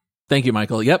 Yeah. Thank you,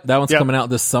 Michael. Yep, that one's coming out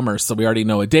this summer, so we already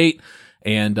know a date,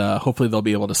 and hopefully they'll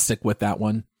be able to stick with that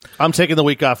one. I'm taking the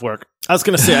week off work. I was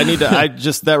going to say,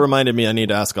 that reminded me I need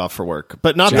to ask off for work,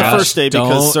 but not the first day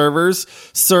because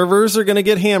servers are going to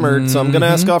get hammered. So I'm going to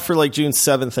ask off for like June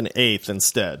 7th and 8th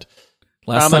instead.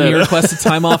 Last time you requested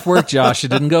time off work, Josh, it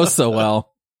didn't go so well.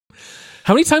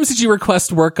 How many times did you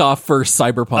request work off for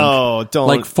Cyberpunk? Oh, don't.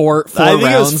 Like four I think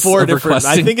rounds it was 4 of different.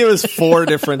 requesting? I think it was 4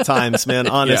 different times, man,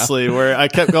 honestly, where I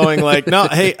kept going like, no,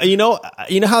 hey, you know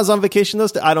how I was on vacation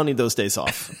those days? I don't need those days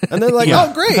off. And they're like,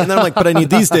 oh, great. And then I'm like, but I need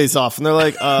these days off. And they're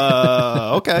like,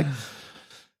 okay.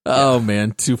 Oh,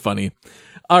 man, too funny.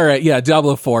 All right, yeah,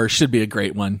 Diablo 4 should be a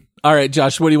great one. All right,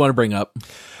 Josh, what do you want to bring up?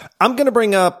 I'm going to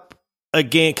bring up a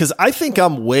game because I think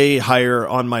I'm way higher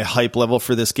on my hype level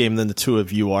for this game than the two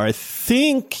of you are. I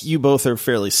think you both are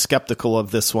fairly skeptical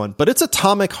of this one, but it's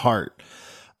Atomic Heart.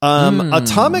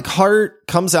 Atomic Heart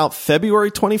comes out February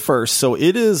 21st, so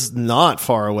it is not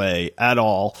far away at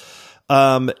all.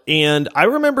 And I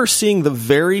remember seeing the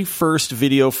very first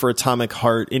video for Atomic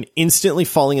Heart and instantly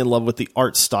falling in love with the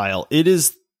art style. It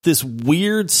is this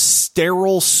weird,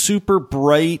 sterile, super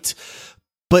bright,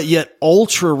 but yet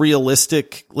ultra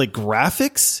realistic, like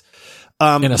graphics.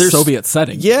 In a Soviet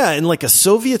setting. Yeah, in like a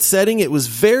Soviet setting. It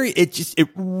was it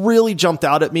really jumped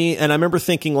out at me. And I remember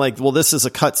thinking like, well, this is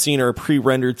a cutscene or a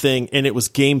pre-rendered thing. And it was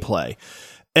gameplay.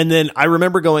 And then I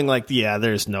remember going like, yeah,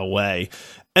 there's no way.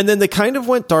 And then they kind of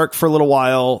went dark for a little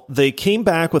while. They came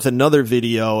back with another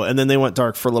video and then they went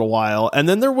dark for a little while. And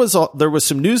then there was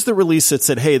some news that released that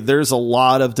said, hey, there's a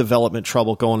lot of development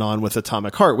trouble going on with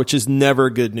Atomic Heart, which is never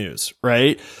good news,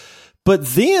 right? But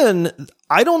then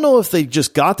I don't know if they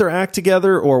just got their act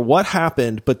together or what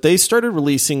happened, but they started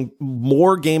releasing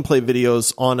more gameplay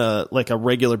videos on a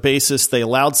regular basis. They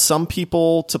allowed some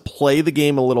people to play the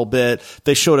game a little bit.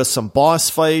 They showed us some boss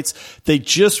fights. They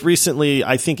just recently,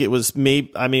 I think it was by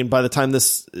the time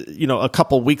this, a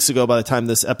couple weeks ago, by the time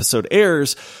this episode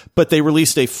airs, but they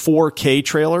released a 4K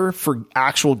trailer for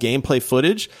actual gameplay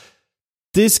footage.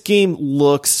 This game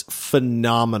looks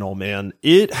phenomenal, man.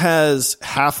 It has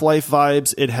Half-Life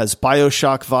vibes. It has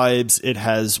BioShock vibes. It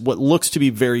has what looks to be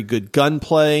very good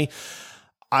gunplay.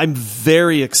 I'm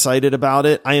very excited about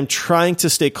it. I am trying to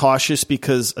stay cautious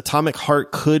because Atomic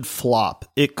Heart could flop.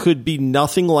 It could be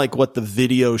nothing like what the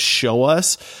videos show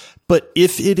us. But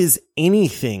if it is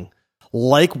anything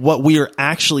like what we are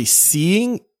actually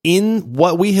seeing in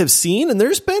what we have seen, and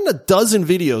there's been a dozen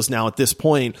videos now at this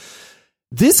point,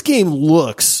 this game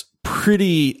looks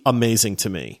pretty amazing to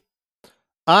me.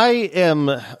 I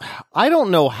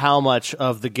don't know how much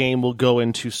of the game will go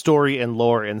into story and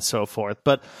lore and so forth,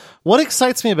 but what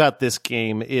excites me about this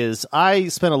game is I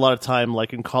spent a lot of time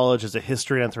in college as a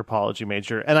history and anthropology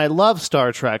major, and I love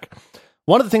Star Trek.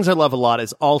 One of the things I love a lot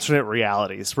is alternate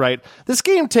realities, right? This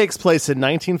game takes place in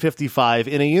 1955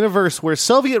 in a universe where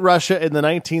Soviet Russia in the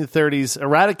 1930s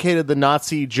eradicated the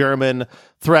Nazi German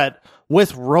threat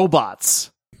with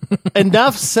robots.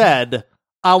 Enough said.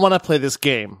 I want to play this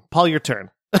game. Paul, your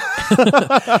turn.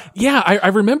 Yeah, I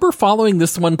remember following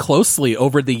this one closely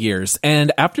over the years.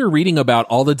 And after reading about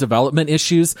all the development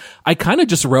issues, I kind of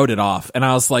just wrote it off. And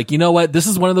I was like, you know what? This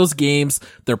is one of those games.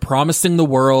 They're promising the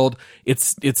world.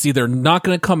 It's either not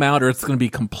going to come out or it's going to be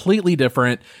completely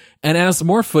different. And as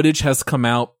more footage has come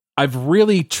out, I've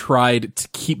really tried to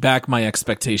keep back my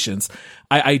expectations.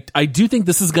 I do think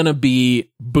this is going to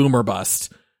be boom or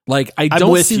bust. Like, I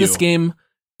don't see this game.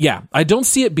 Yeah, I don't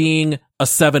see it being a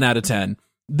 7 out of 10.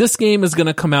 This game is going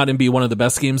to come out and be one of the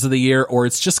best games of the year, or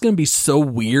it's just going to be so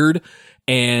weird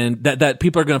and that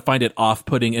people are going to find it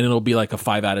off-putting, and it'll be like a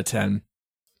 5 out of 10.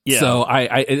 Yeah. So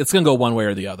it's going to go one way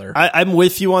or the other. I'm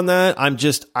with you on that.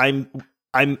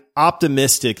 I'm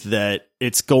optimistic that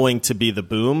it's going to be the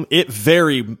boom. It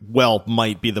very well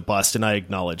might be the bust, and I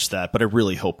acknowledge that, but I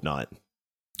really hope not.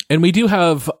 And we do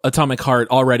have Atomic Heart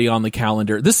already on the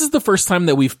calendar. This is the first time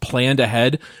that we've planned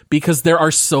ahead because there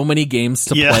are so many games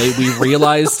to play. We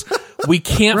realized we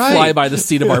can't fly by the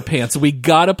seat of our pants. We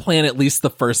got to plan at least the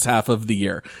first half of the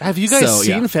year. Have you guys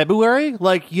seen February?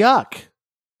 Like, yuck.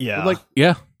 Yeah. Like,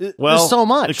 yeah. There's so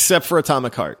much. Except for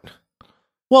Atomic Heart.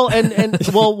 Well, and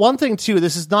one thing too,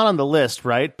 this is not on the list,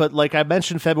 right? But like I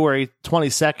mentioned, February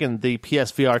 22nd, the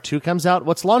PSVR 2 comes out.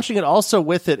 What's launching it also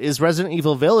with it is Resident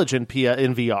Evil Village in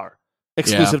VR,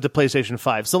 exclusive to PlayStation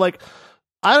 5. So like,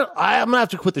 I'm gonna have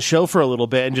to quit the show for a little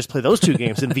bit and just play those two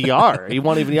games in VR. You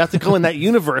have to go in that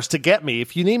universe to get me.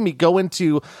 If you need me, go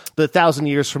into the 1,000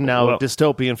 years from now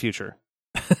dystopian future.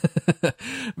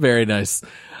 Very nice.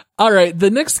 All right, the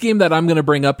next game that I'm going to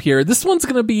bring up here, this one's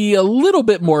going to be a little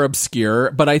bit more obscure,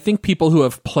 but I think people who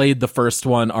have played the first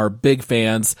one are big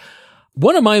fans.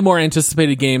 One of my more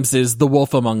anticipated games is The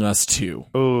Wolf Among Us 2.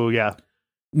 Oh, yeah.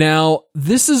 Now,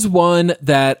 this is one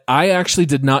that I actually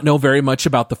did not know very much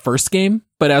about the first game,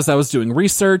 but as I was doing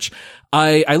research,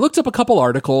 I looked up a couple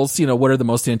articles, what are the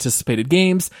most anticipated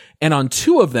games, and on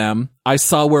 2 of them, I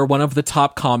saw where one of the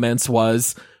top comments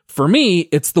was, for me,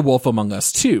 it's The Wolf Among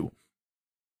Us 2.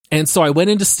 And so I went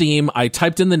into Steam, I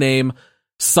typed in the name,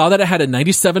 saw that it had a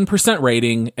 97%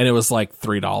 rating, and it was like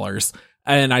 $3.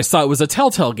 And I saw it was a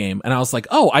Telltale game, and I was like,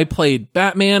 oh, I played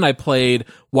Batman, I played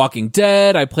Walking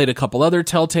Dead, I played a couple other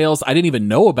Telltales. I didn't even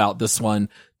know about this one.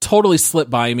 Totally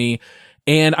slipped by me.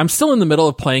 And I'm still in the middle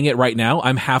of playing it right now.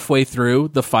 I'm halfway through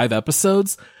the 5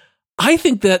 episodes. I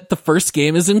think that the first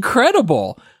game is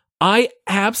incredible. I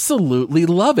absolutely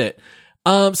love it.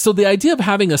 So the idea of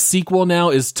having a sequel now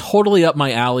is totally up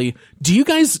my alley. Do you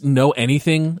guys know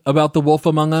anything about The Wolf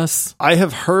Among Us? I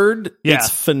have heard it's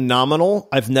phenomenal.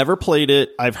 I've never played it.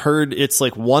 I've heard it's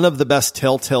like one of the best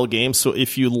Telltale games. So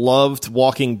if you loved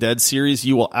Walking Dead series,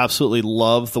 you will absolutely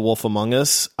love The Wolf Among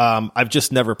Us. I've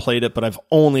just never played it, but I've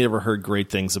only ever heard great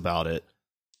things about it.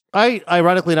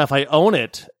 Ironically enough, I own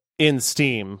it in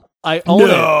Steam. I own it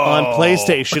on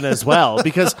PlayStation as well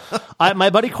because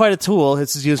my buddy Quite a Tool,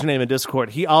 it's his username in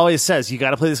Discord. He always says, you got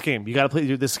to play this game. You got to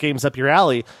play this game's up your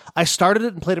alley. I started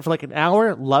it and played it for like an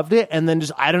hour, loved it. And then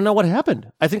I don't know what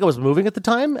happened. I think I was moving at the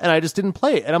time and I just didn't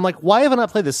play it. And I'm like, why have I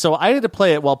not played this? So I need to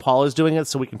play it while Paul is doing it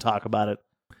so we can talk about it.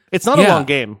 It's not a long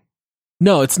game.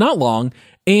 No, it's not long.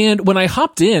 And when I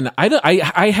hopped in,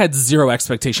 I had zero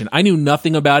expectation. I knew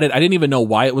nothing about it. I didn't even know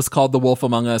why it was called The Wolf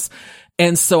Among Us.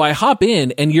 And so I hop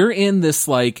in and you're in this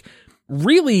like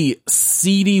really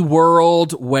seedy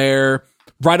world where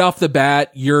right off the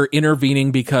bat, you're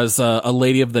intervening because a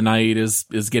lady of the night is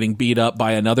getting beat up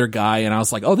by another guy. And I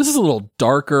was like, oh, this is a little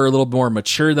darker, a little more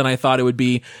mature than I thought it would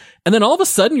be. And then all of a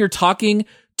sudden you're talking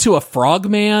to a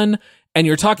frogman and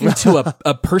you're talking to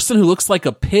a person who looks like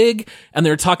a pig, and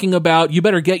they're talking about, you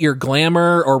better get your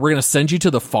glamour or we're going to send you to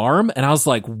the farm. And I was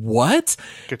like, what?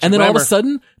 And then all of a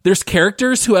sudden, there's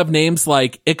characters who have names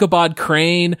like Ichabod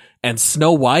Crane and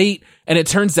Snow White, and it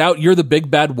turns out you're the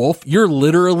big bad wolf. You're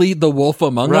literally the wolf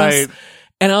among us.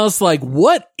 And I was like,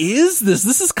 what is this?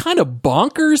 This is kind of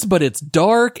bonkers, but it's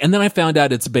dark. And then I found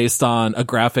out it's based on a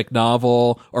graphic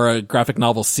novel or a graphic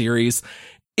novel series.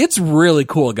 It's really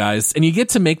cool, guys. And you get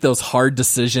to make those hard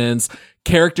decisions.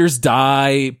 Characters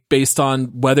die based on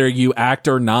whether you act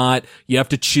or not. You have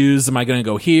to choose, am I going to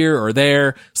go here or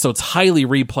there? So it's highly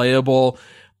replayable.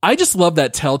 I just love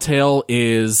that Telltale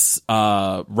is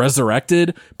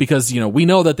resurrected because, we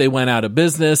know that they went out of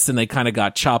business and they kind of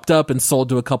got chopped up and sold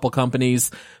to a couple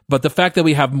companies. But the fact that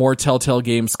we have more Telltale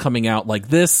games coming out like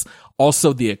this,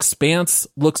 also The Expanse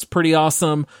looks pretty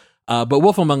awesome. But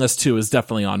Wolf Among Us 2 is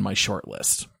definitely on my short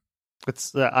list.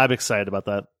 I'm excited about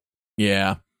that.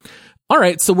 Yeah. All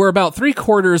right, so we're about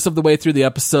 3/4 of the way through the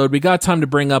episode. We got time to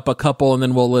bring up a couple, and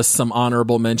then we'll list some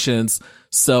honorable mentions.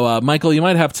 So, Michael, you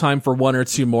might have time for one or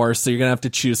two more, so you're going to have to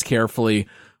choose carefully.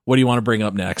 what do you want to bring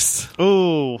up next?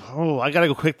 Oh, I gotta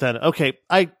go quick then. Okay,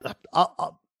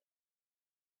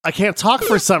 I can't talk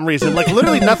for some reason. Like,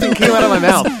 literally nothing came out of my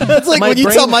mouth. It's like when you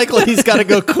tell Michael he's got to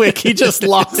go quick, he just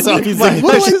locks up. He's like,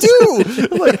 what do I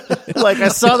do? like, I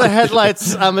saw the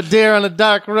headlights. I'm a deer on a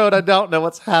dark road. I don't know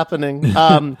what's happening.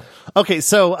 Okay,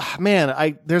 so,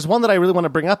 man, there's one that I really want to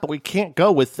bring up, but we can't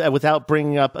go without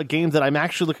bringing up a game that I'm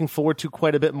actually looking forward to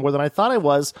quite a bit more than I thought I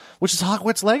was, which is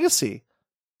Hogwarts Legacy.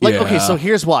 Like, okay, so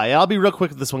here's why. I'll be real quick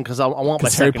with this one because I want my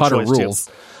second Harry Potter choice rules.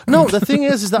 too. No, the thing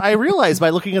is that I realized by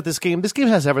looking at this game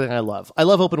has everything I love. I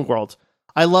love open world.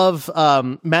 I love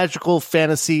magical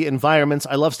fantasy environments.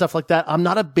 I love stuff like that. I'm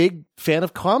not a big fan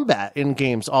of combat in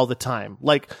games all the time.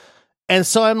 And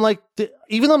so I'm like,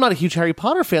 even though I'm not a huge Harry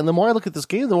Potter fan, the more I look at this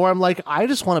game, the more I'm like, I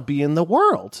just want to be in the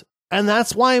world. And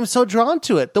that's why I'm so drawn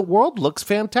to it. The world looks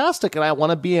fantastic and I want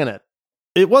to be in it.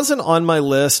 It wasn't on my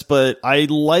list, but I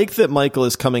like that Michael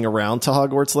is coming around to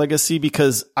Hogwarts Legacy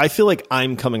because I feel like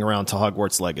I'm coming around to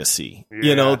Hogwarts Legacy. Yeah.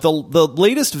 You know, the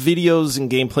latest videos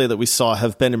and gameplay that we saw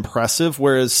have been impressive,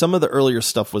 whereas some of the earlier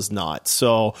stuff was not.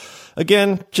 So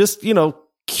again, just,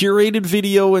 curated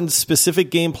video and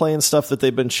specific gameplay and stuff that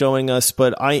they've been showing us,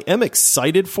 but I am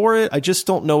excited for it. I just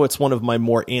don't know it's one of my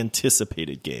more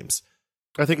anticipated games.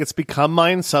 I think it's become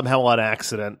mine somehow on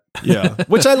accident. Yeah.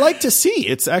 Which I like to see.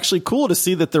 It's actually cool to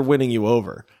see that they're winning you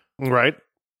over. Right.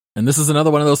 And this is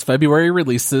another one of those February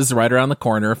releases right around the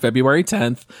corner, February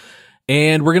 10th.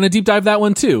 And we're going to deep dive that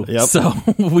one too. Yep. So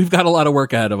we've got a lot of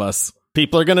work ahead of us.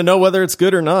 People are going to know whether it's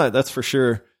good or not. That's for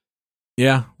sure.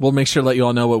 Yeah. We'll make sure to let you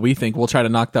all know what we think. We'll try to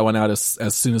knock that one out as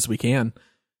soon as we can.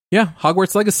 Yeah.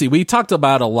 Hogwarts Legacy. We talked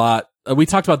about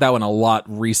that one a lot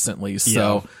recently.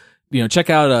 So, check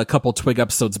out a couple Twig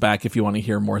episodes back if you want to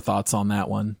hear more thoughts on that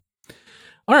one.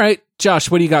 All right, Josh,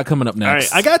 what do you got coming up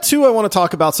next? All right, I got two I want to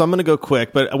talk about, so I'm going to go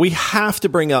quick, but we have to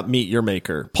bring up Meet Your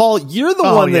Maker. Paul, you're the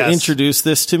one that introduced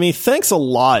this to me. Thanks a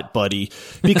lot, buddy,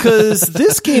 because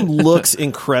this game looks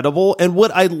incredible, and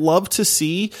what I love to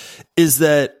see is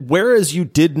that whereas you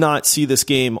did not see this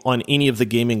game on any of the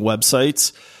gaming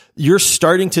websites, you're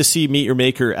starting to see Meet Your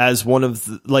Maker as one of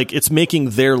it's making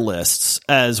their lists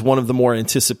as one of the more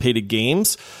anticipated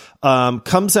games.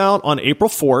 Comes out on April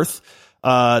 4th.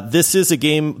 This is a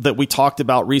game that we talked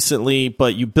about recently,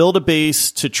 but you build a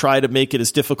base to try to make it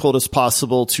as difficult as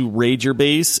possible to raid your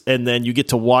base, and then you get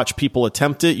to watch people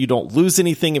attempt it. You don't lose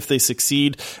anything if they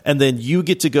succeed, and then you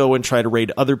get to go and try to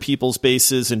raid other people's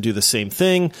bases and do the same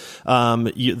thing.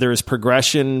 There is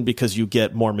progression because you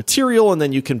get more material, and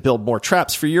then you can build more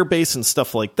traps for your base and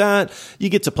stuff like that. You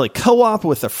get to play co-op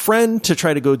with a friend to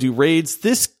try to go do raids.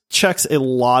 This checks a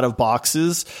lot of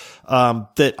boxes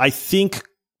that I think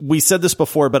we said this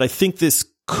before, but I think this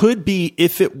could be,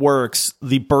 if it works,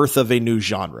 the birth of a new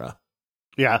genre.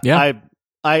 Yeah.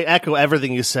 I echo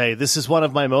everything you say. This is one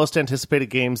of my most anticipated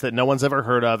games that no one's ever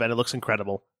heard of, and it looks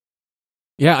incredible.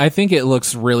 Yeah, I think it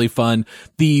looks really fun.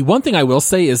 The one thing I will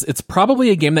say is it's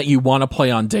probably a game that you want to play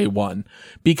on day one,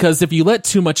 because if you let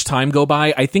too much time go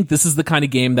by, I think this is the kind of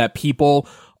game that people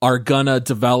are gonna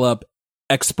develop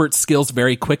expert skills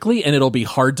very quickly, and it'll be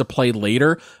hard to play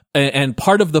later. And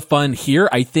part of the fun here,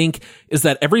 I think, is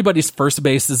that everybody's first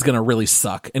base is going to really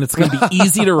suck, and it's going to be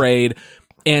easy to raid.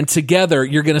 And together,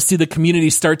 you're going to see the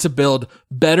community start to build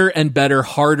better and better,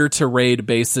 harder to raid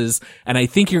bases. And I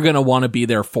think you're going to want to be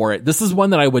there for it. This is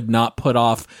one that I would not put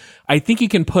off. I think you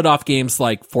can put off games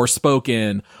like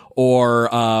Forspoken or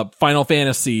Final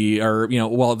Fantasy, or,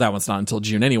 that one's not until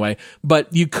June anyway.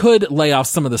 But you could lay off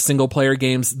some of the single player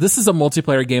games. This is a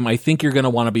multiplayer game I think you're going to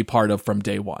want to be part of from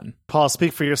day one. Paul,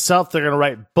 speak for yourself. They're going to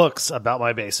write books about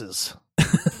my bases.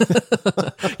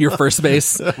 Your first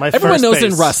base. Everyone knows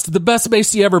in Rust, the best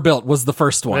base you ever built was the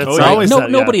first one. It's always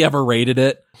that, nobody ever rated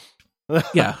it.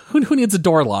 Yeah, who needs a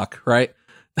door lock, right?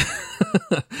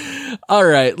 All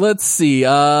right, let's see.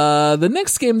 The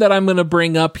next game that I'm going to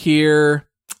bring up here,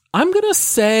 I'm going to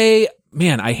say,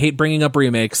 man, I hate bringing up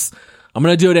remakes. I'm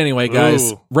going to do it anyway,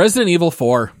 guys. Ooh. Resident Evil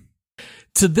 4.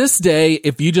 To this day,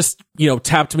 if you just,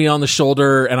 tapped me on the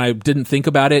shoulder and I didn't think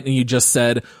about it and you just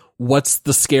said, what's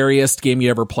the scariest game you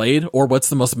ever played, or what's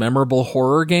the most memorable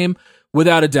horror game?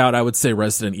 Without a doubt, I would say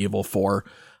Resident Evil 4.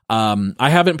 I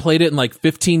haven't played it in like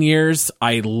 15 years.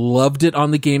 I loved it on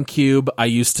the GameCube. I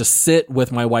used to sit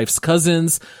with my wife's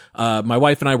cousins. My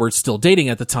wife and I were still dating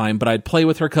at the time, but I'd play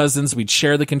with her cousins. We'd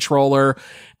share the controller.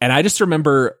 And I just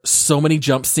remember so many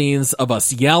jump scenes of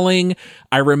us yelling.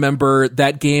 I remember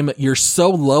that game, you're so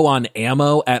low on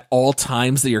ammo at all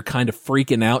times that you're kind of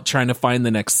freaking out trying to find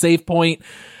the next save point.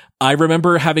 I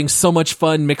remember having so much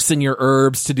fun mixing your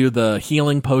herbs to do the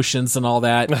healing potions and all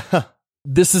that.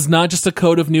 this is not just a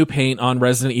coat of new paint on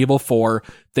Resident Evil 4.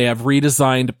 They have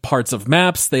redesigned parts of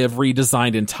maps. They have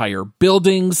redesigned entire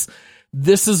buildings.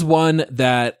 This is one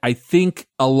that I think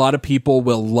a lot of people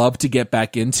will love to get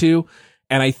back into.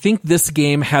 And I think this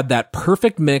game had that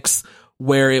perfect mix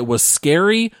where it was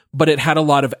scary, but it had a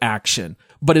lot of action.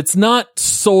 But it's not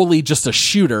solely just a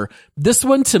shooter. This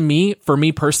one, to me, for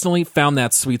me personally, found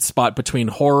that sweet spot between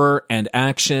horror and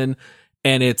action.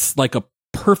 And it's like a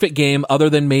perfect game, other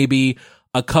than maybe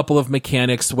a couple of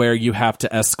mechanics where you have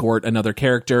to escort another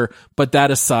character. But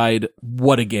that aside,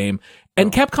 what a game.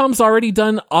 And Capcom's already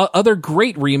done other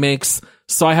great remakes,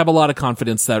 so I have a lot of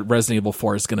confidence that Resident Evil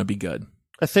 4 is going to be good.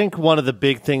 I think one of the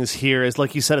big things here is,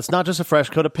 like you said, it's not just a fresh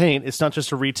coat of paint. It's not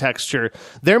just a retexture.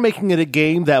 They're making it a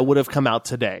game that would have come out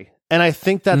today. And I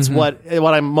think that's what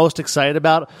I'm most excited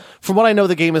about. From what I know,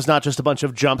 the game is not just a bunch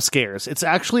of jump scares. It's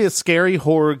actually a scary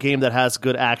horror game that has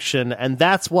good action. And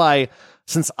that's why,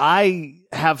 since I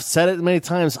have said it many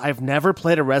times, I've never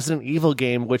played a Resident Evil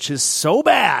game, which is so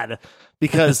bad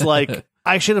because, like,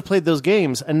 I should have played those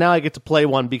games. And now I get to play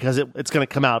one because it's going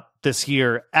to come out this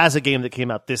year as a game that came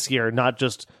out this year, not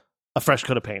just a fresh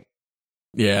coat of paint.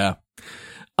 Yeah.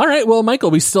 All right, well,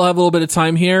 Michael, we still have a little bit of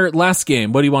time here. Last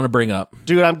game, what do you want to bring up?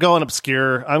 Dude, I'm going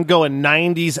obscure. I'm going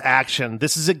 90s action.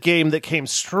 This is a game that came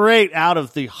straight out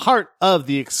of the heart of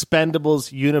the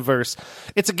Expendables universe.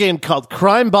 It's a game called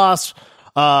Crime Boss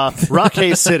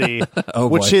Rockay City,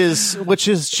 which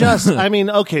is just, I mean,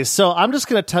 okay, so I'm just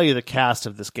going to tell you the cast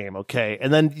of this game, okay?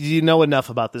 And then you know enough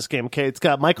about this game, okay? It's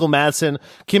got Michael Madsen,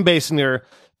 Kim Basinger,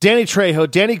 Danny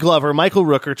Trejo, Danny Glover, Michael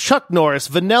Rooker, Chuck Norris,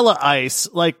 Vanilla Ice.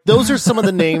 Like, those are some of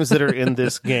the names that are in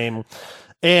this game.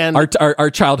 And our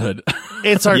childhood.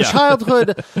 It's our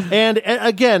childhood. And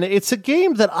again, it's a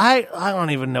game that I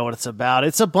don't even know what it's about.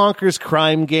 It's a bonkers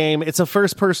crime game. It's a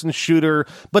first person shooter,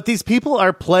 but these people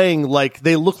are playing like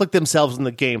they look like themselves in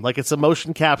the game. Like, it's a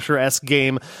motion capture-esque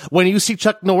game. When you see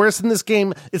Chuck Norris in this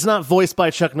game, it's not voiced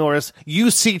by Chuck Norris. You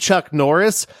see Chuck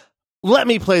Norris. Let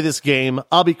me play this game.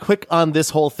 I'll be quick on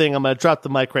this whole thing. I'm going to drop the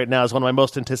mic right now as one of my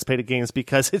most anticipated games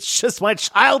because it's just my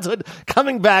childhood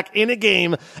coming back in a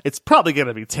game. It's probably going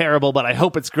to be terrible, but I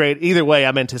hope it's great. Either way,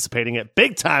 I'm anticipating it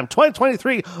big time.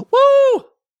 2023. Woo!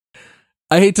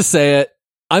 I hate to say it.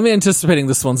 I'm anticipating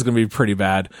this one's going to be pretty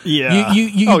bad. Yeah.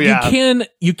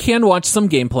 You can watch some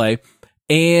gameplay.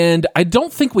 And I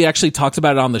don't think we actually talked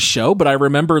about it on the show, but I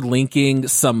remember linking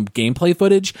some gameplay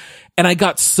footage, and I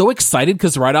got so excited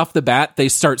because right off the bat, they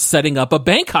start setting up a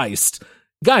bank heist.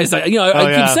 Guys, I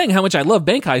keep saying how much I love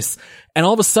bank heists, and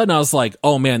all of a sudden I was like,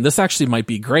 oh man, this actually might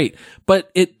be great.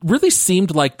 But it really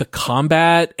seemed like the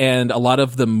combat and a lot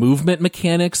of the movement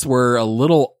mechanics were a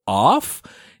little off.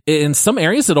 In some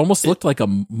areas, it almost looked like a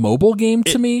mobile game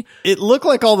to me. It looked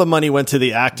like all the money went to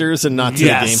the actors and not to the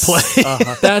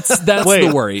gameplay. That's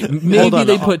the worry. Maybe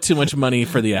they put too much money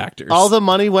for the actors. All the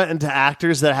money went into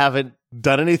actors that haven't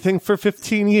done anything for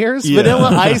 15 years? Yeah. Vanilla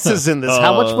Ice is in this.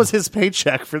 How much was his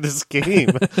paycheck for this game?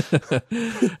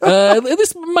 At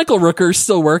least Michael Rooker's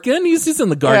still working. He's in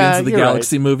the Guardians of the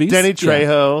Galaxy movies. Danny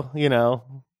Trejo, you know.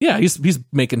 Yeah, he's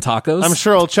making tacos. I'm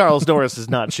sure old Charles Norris is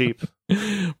not cheap.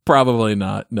 Probably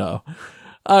not, no.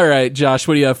 All right, Josh,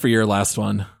 what do you have for your last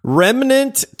one?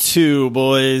 Remnant 2,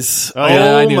 boys. Oh,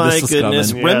 yeah, I knew my this was goodness.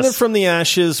 coming. Remnant from the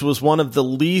Ashes was one of the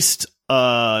least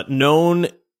known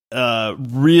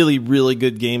really, really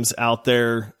good games out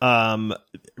there.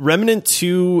 Remnant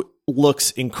 2 looks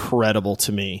incredible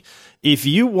to me. If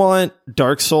you want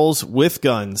Dark Souls with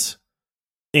guns,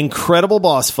 incredible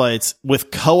boss fights with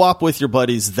co-op with your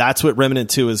buddies, that's what Remnant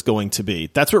 2 is going to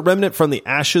be. That's what Remnant from the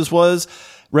Ashes was.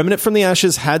 Remnant from the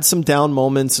Ashes had some down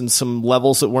moments and some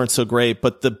levels that weren't so great,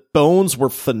 but the bones were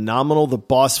phenomenal. The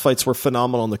boss fights were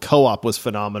phenomenal and the co-op was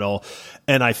phenomenal.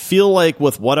 And I feel like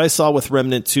with what I saw with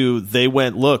Remnant 2, they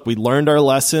went, look, we learned our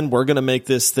lesson. We're going to make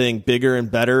this thing bigger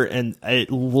and better. And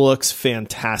it looks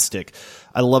fantastic.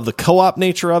 I love the co-op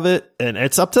nature of it, and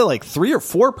it's up to like 3 or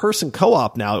 4 person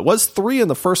co-op now. It was 3 in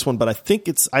the first one, but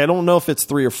I don't know if it's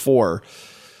 3 or 4.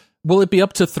 Will it be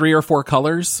up to 3 or 4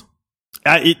 colors?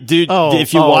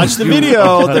 If you watch the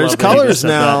video, there's colors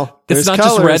now. It's not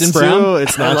just red and brown. Too.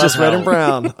 It's not just red and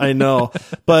brown. I know.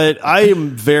 But I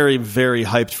am very, very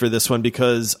hyped for this one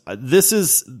because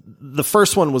the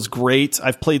first one was great.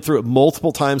 I've played through it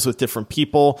multiple times with different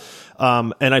people.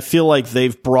 And I feel like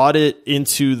they've brought it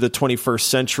into the 21st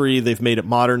century. They've made it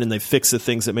modern and they've fixed the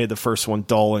things that made the first one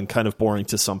dull and kind of boring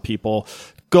to some people.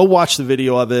 Go watch the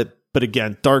video of it. But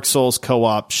again, Dark Souls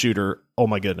co-op shooter. Oh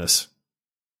my goodness.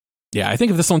 Yeah, I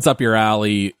think if this one's up your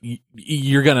alley,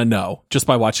 you're going to know just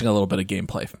by watching a little bit of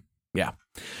gameplay. Yeah.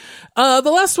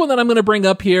 The last one that I'm going to bring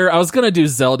up here, I was going to do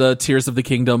Zelda Tears of the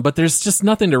Kingdom, but there's just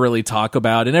nothing to really talk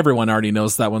about, and everyone already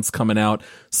knows that one's coming out.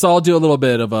 So I'll do a little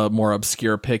bit of a more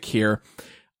obscure pick here.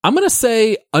 I'm going to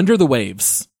say Under the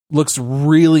Waves. Looks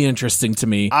really interesting to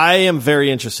me. I am very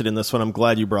interested in this one. I'm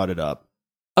glad you brought it up.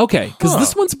 Okay, because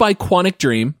this one's by Quantic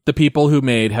Dream, the people who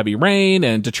made Heavy Rain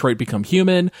and Detroit Become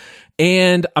Human.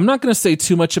 And I'm not going to say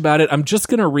too much about it. I'm just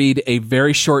going to read a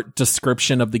very short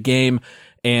description of the game,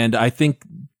 and I think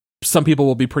some people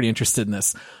will be pretty interested in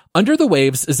this. Under the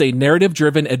Waves is a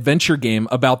narrative-driven adventure game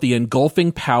about the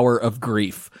engulfing power of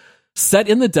grief. Set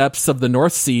in the depths of the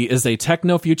North Sea is a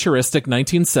techno-futuristic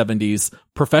 1970s.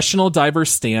 Professional diver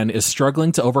Stan is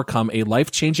struggling to overcome a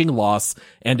life-changing loss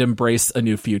and embrace a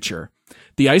new future.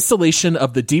 The isolation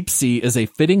of the deep sea is a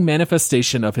fitting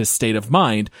manifestation of his state of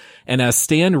mind, and as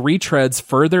Stan retreads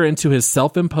further into his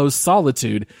self-imposed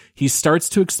solitude, he starts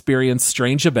to experience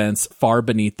strange events far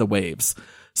beneath the waves.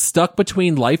 Stuck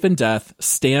between life and death,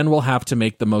 Stan will have to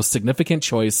make the most significant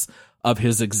choice of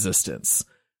his existence.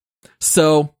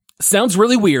 So, sounds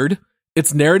really weird.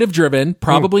 It's narrative driven,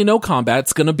 probably no combat.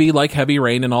 It's going to be like Heavy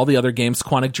Rain and all the other games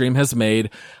Quantic Dream has made.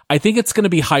 I think it's going to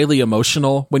be highly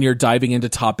emotional when you're diving into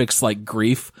topics like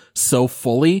grief so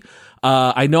fully.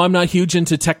 I know I'm not huge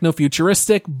into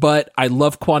techno-futuristic, but I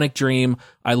love Quantic Dream.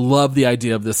 I love the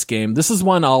idea of this game. This is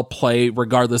one I'll play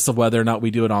regardless of whether or not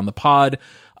we do it on the pod.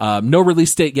 No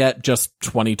release date yet, just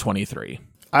 2023.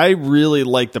 I really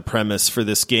like the premise for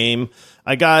this game.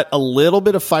 I got a little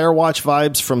bit of Firewatch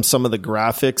vibes from some of the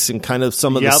graphics and kind of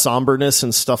some of the somberness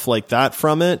and stuff like that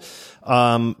from it.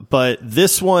 But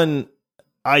this one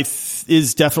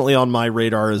is definitely on my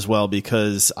radar as well,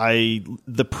 because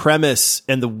the premise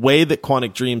and the way that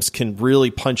Quantic Dreams can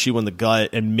really punch you in the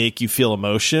gut and make you feel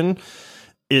emotion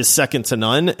is second to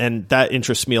none. And that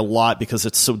interests me a lot because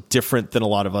it's so different than a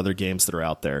lot of other games that are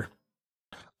out there.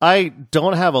 I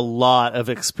don't have a lot of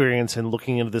experience in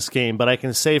looking into this game, but I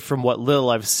can say from what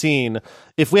little I've seen,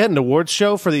 if we had an awards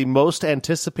show for the most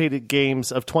anticipated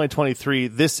games of 2023,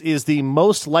 this is the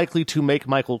most likely to make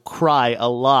Michael cry a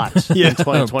lot in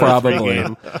 2023 probably.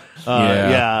 Game.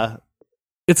 Yeah.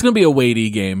 It's going to be a weighty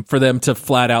game for them to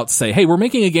flat out say, hey, we're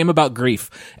making a game about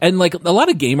grief. And like a lot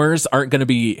of gamers aren't going to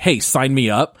be, hey, sign me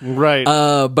up. Right.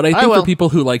 But I think for people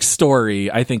who like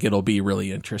story, I think it'll be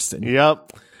really interesting.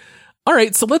 Yep. All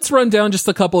right, so let's run down just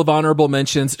a couple of honorable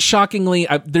mentions. Shockingly,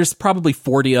 there's probably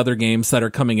 40 other games that are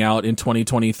coming out in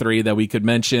 2023 that we could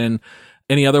mention.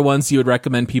 Any other ones you would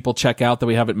recommend people check out that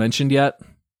we haven't mentioned yet?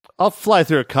 I'll fly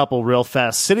through a couple real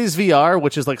fast. Cities VR,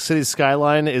 which is like Cities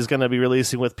Skyline, is going to be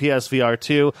releasing with PSVR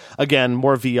 2. Again,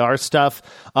 more VR stuff.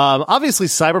 Obviously,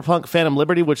 Cyberpunk Phantom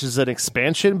Liberty, which is an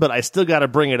expansion, but I still got to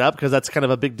bring it up because that's kind of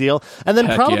a big deal. And then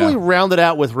round it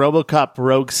out with RoboCop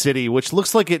Rogue City, which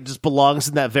looks like it just belongs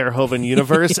in that Verhoeven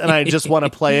universe, and I just want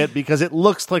to play it because it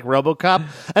looks like RoboCop.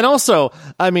 And also,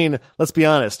 I mean, let's be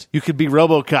honest, you could be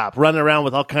RoboCop running around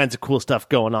with all kinds of cool stuff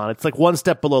going on. It's like one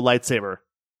step below Lightsaber.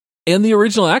 And the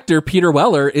original actor, Peter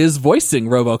Weller, is voicing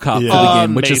RoboCop for the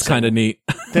game, which is kind of neat.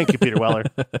 Thank you, Peter Weller.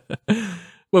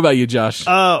 What about you, Josh?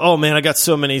 Oh man, I got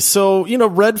so many. So,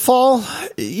 Redfall,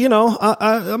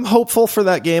 I'm hopeful for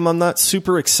that game. I'm not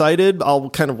super excited. I'll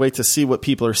kind of wait to see what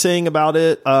people are saying about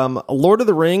it. Lord of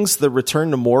the Rings, The Return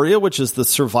to Moria, which is the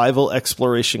survival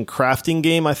exploration crafting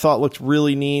game, I thought looked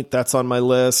really neat. That's on my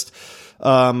list.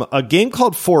 A game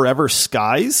called Forever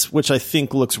Skies, which I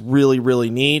think looks really, really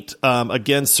neat.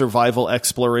 Again, survival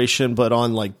exploration, but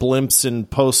on like blimps and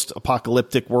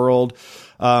post-apocalyptic world.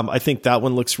 I think that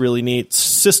one looks really neat.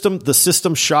 The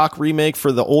System Shock remake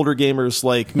for the older gamers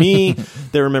like me.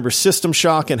 They remember System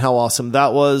Shock and how awesome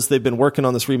that was. They've been working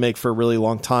on this remake for a really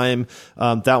long time.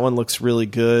 That one looks really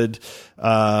good.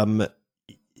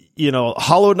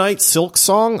 Hollow Knight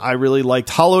Silksong. I really liked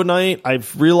Hollow Knight.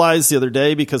 I've realized the other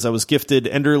day, because I was gifted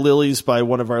Ender Lilies by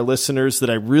one of our listeners,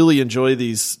 that I really enjoy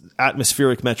these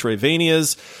atmospheric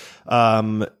Metroidvanias.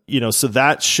 So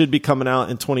that should be coming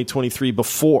out in 2023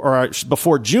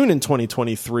 before June in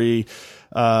 2023.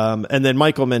 And then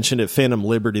Michael mentioned it, Phantom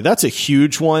Liberty. That's a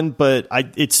huge one, but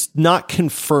it's not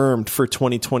confirmed for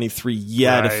 2023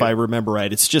 yet, if I remember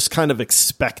right. It's just kind of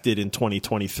expected in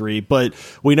 2023, but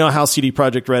we know how CD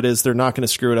Projekt Red is. They're not going to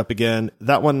screw it up again.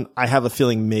 That one, I have a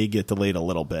feeling, may get delayed a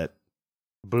little bit.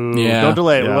 Boo. Yeah. Don't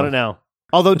delay it. We want it now.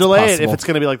 Although delay it if it's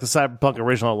going to be like the Cyberpunk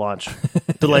original launch.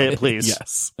 Delay it, please.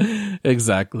 Yes,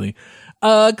 exactly.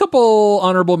 A couple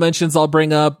honorable mentions I'll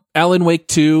bring up. Alan Wake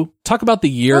 2. Talk about the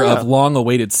year of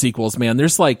long-awaited sequels, man.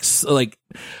 There's like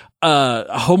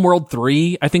Homeworld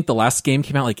 3. I think the last game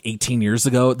came out like 18 years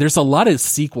ago. There's a lot of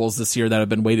sequels this year that have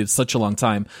been waited such a long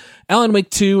time. Alan Wake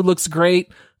 2 looks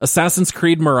great. Assassin's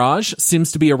Creed Mirage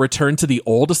seems to be a return to the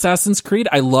old Assassin's Creed.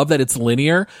 I love that it's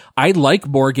linear. I like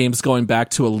more games going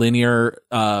back to a linear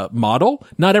model.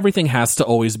 Not everything has to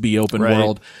always be open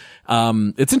world.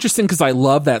 It's interesting because I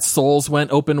love that Souls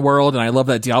went open world and I love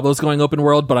that Diablo's going open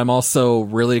world, but I'm also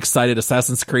really excited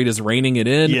Assassin's Creed is reining it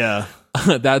in. Yeah.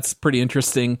 That's pretty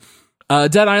interesting.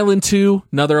 Dead Island 2,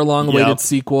 another long-awaited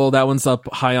sequel. That one's up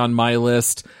high on my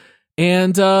list.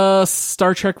 And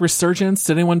Star Trek Resurgence.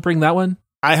 Did anyone bring that one?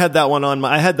 I had that one on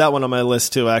my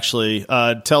list too, actually.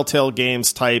 Telltale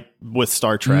Games type with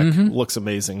Star Trek. Looks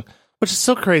amazing. Which is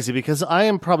so crazy because I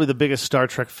am probably the biggest Star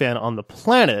Trek fan on the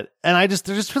planet, and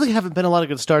there just really haven't been a lot of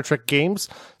good Star Trek games,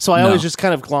 so I always just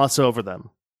kind of gloss over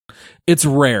them. It's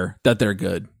rare that they're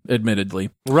good, admittedly.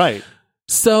 Right.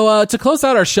 So to close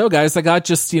out our show, guys, I got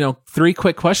just 3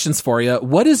 quick questions for you.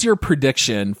 What is your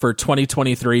prediction for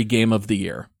 2023 Game of the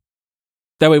Year?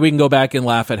 That way we can go back and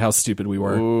laugh at how stupid we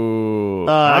were. Ooh,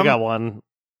 I got one.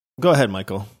 Go ahead,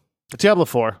 Michael. Diablo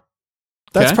 4.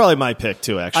 That's probably my pick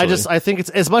too, actually. I think it's,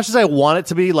 as much as I want it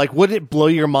to be, like, would it blow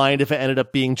your mind if it ended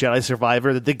up being Jedi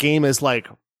Survivor, that the game is like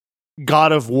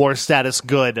God of War status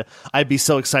good? I'd be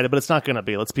so excited, but it's not going to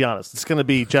be. Let's be honest. It's going to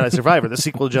be Jedi Survivor, the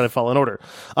sequel to Jedi Fallen Order,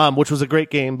 which was a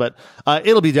great game, but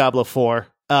it'll be Diablo 4.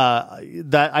 I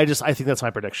think that's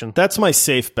my prediction. That's my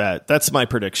safe bet. That's my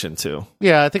prediction too.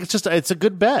 Yeah, I think it's a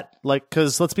good bet. Like,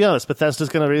 because let's be honest, Bethesda's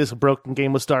going to release a broken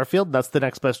game with Starfield. That's the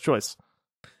next best choice.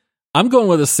 I'm going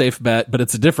with a safe bet, but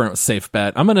it's a different safe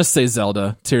bet. I'm going to say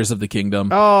Zelda, Tears of the Kingdom.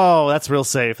 Oh, that's real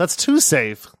safe. That's too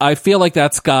safe. I feel like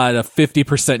that's got a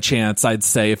 50% chance, I'd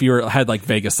say, if you had like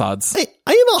Vegas odds. I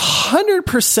am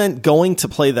 100% going to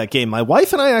play that game. My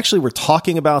wife and I actually were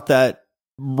talking about that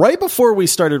right before we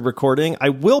started recording. I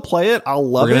will play it. I'll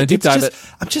love it. We're going to deep dive it.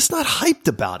 I'm just not hyped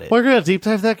about it. We're going to deep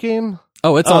dive that game?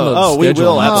 Oh, it's on the schedule. We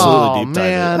will absolutely deep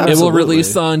dive it. It will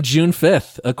release on June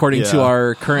 5th, according to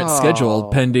our current schedule,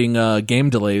 pending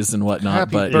game delays and whatnot.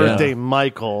 Happy birthday,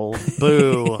 Michael.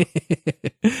 Boo.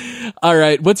 All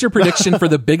right. What's your prediction for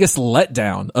the biggest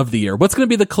letdown of the year? What's going to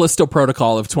be the Callisto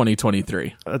Protocol of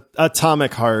 2023?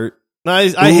 Atomic Heart. I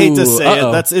hate to say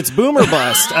it. It's boom or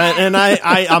bust.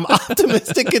 I'm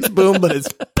optimistic it's boom, but it's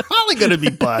probably going to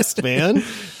be bust, man.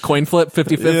 Coin flip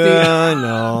 50-50? Yeah, I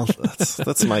know.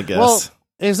 That's my guess. Well,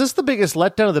 is this the biggest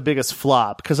letdown or the biggest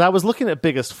flop? Because I was looking at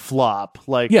biggest flop.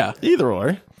 Either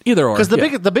or. Because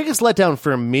the biggest letdown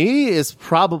for me is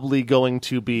probably going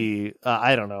to be,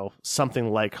 I don't know, something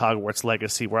like Hogwarts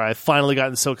Legacy, where I've finally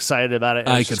gotten so excited about it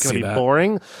and it's just going to be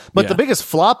boring. But the biggest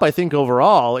flop, I think,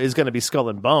 overall is going to be Skull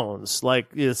and Bones. Like,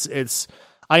 it's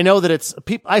I know that it's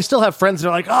I still have friends that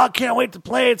are like, oh, I can't wait to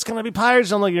play it. It's going to be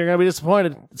Pirates. I'm like, you're going to be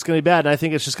disappointed. It's going to be bad. And I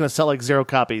think it's just going to sell like 0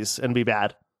 copies and be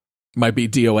bad. Might be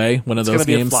DOA, one of those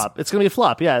games. It's going to be a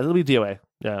flop. Yeah, it'll be DOA.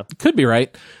 Yeah. Could be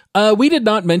right. We did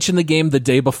not mention the game the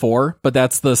day before, but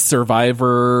that's the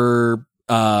Survivor,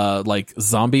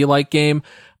 zombie-like game.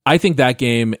 I think that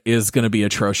game is going to be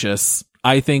atrocious.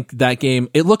 I think that game,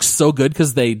 it looks so good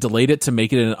because they delayed it to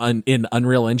make it in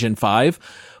Unreal Engine 5.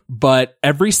 But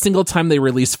every single time they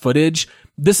release footage,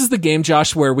 this is the game,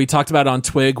 Josh, where we talked about on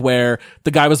Twig, where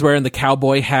the guy was wearing the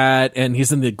cowboy hat and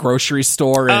he's in the grocery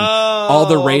store and all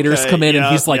the raiders come in and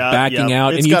he's backing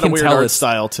out. It's and you got can a weird tell art it's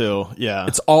style too. Yeah.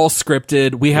 It's all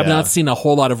scripted. We have not seen a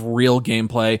whole lot of real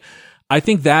gameplay. I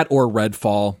think that or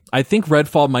Redfall. I think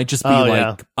Redfall might just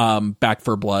be Back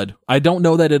 4 Blood. I don't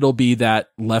know that it'll be that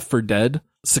Left 4 Dead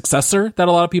successor that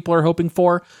a lot of people are hoping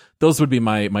for. Those would be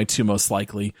my 2 most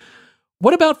likely.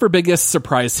 What about for biggest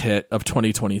surprise hit of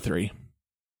 2023?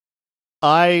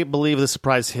 I believe the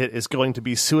surprise hit is going to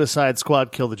be Suicide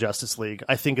Squad Kill the Justice League.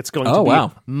 I think it's going to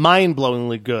be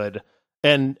mind-blowingly good.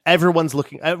 And everyone's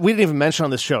looking... we didn't even mention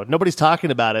on this show. Nobody's talking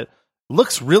about it.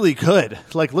 Looks really good.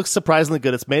 Looks surprisingly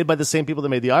good. It's made by the same people that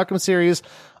made the Arkham series.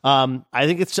 I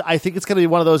think it's going to be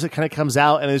one of those that kind of comes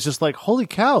out and is just like, holy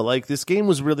cow, like this game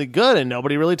was really good and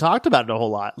nobody really talked about it a whole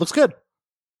lot. Looks good.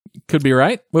 Could be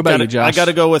right. What about you, Josh? I got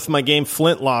to go with my game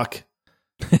Flintlock.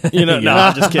 No,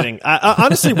 I'm just kidding.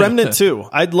 Honestly, Remnant 2.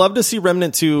 I'd love to see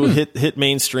Remnant 2 hit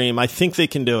mainstream. I think they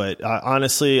can do it.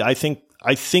 Honestly, I think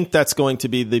that's going to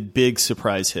be the big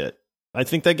surprise hit. I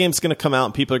think that game's going to come out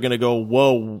and people are going to go,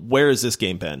 whoa, where has this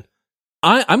game been?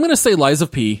 I'm going to say Lies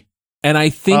of P. And I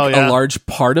think a large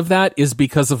part of that is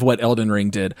because of what Elden Ring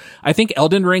did. I think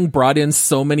Elden Ring brought in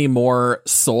so many more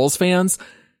Souls fans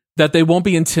that they won't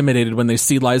be intimidated when they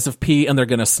see Lies of P and they're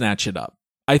going to snatch it up.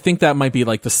 I think that might be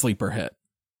like the sleeper hit.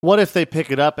 What if they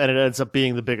pick it up and it ends up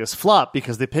being the biggest flop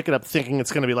because they pick it up thinking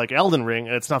it's going to be like Elden Ring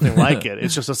and it's nothing like it.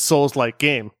 It's just a Souls-like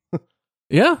game.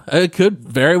 Yeah, it could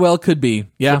very well could be.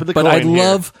 Yeah, but I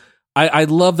love I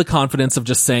love the confidence of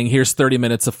just saying, here's 30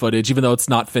 minutes of footage, even though it's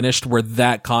not finished. We're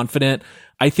that confident.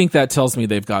 I think that tells me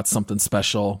they've got something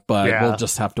special, but we'll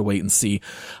just have to wait and see.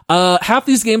 Half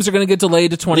these games are going to get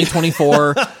delayed to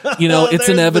 2024. It's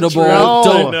inevitable.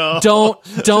 Don't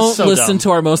so listen dumb.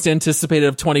 to our most anticipated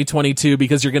of 2022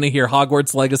 because you're going to hear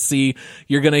Hogwarts Legacy.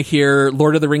 You're going to hear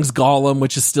Lord of the Rings Gollum,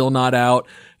 which is still not out.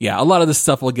 Yeah, a lot of this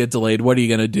stuff will get delayed. What are you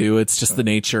going to do? It's just the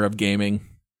nature of gaming.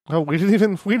 Oh, we didn't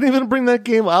even bring that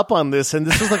game up on this, and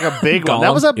this was like a big one. Gollum?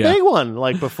 That was a Yeah. big one,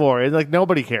 like before. Like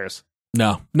nobody cares.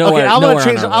 No. Okay, I'm nowhere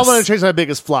gonna change my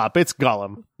biggest flop. It's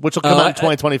Gollum, which will come out in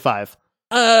 2025.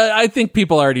 I think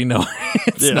people already know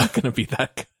it's not going to be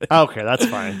that good. Okay, that's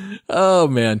fine. Oh,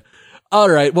 man. All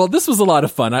right. Well, this was a lot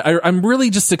of fun. I'm really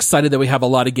just excited that we have a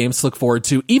lot of games to look forward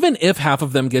to. Even if half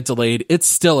of them get delayed, it's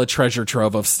still a treasure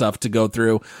trove of stuff to go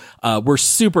through. We're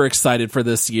super excited for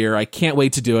this year. I can't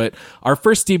wait to do it. Our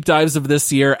first deep dives of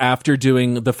this year, after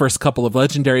doing the first couple of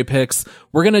legendary picks,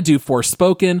 we're going to do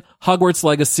Forspoken, Hogwarts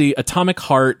Legacy, Atomic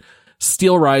Heart,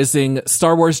 Steel Rising,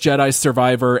 Star Wars Jedi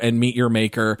Survivor, and Meet Your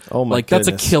Maker. Oh my That's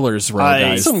a goodness. killer's row,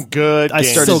 guys. Some good. I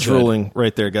games. started So good. drooling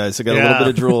right there, guys. I got a little bit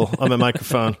of drool on my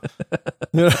microphone.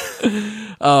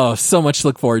 Oh, so much to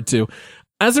look forward to.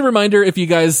 As a reminder, if you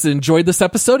guys enjoyed this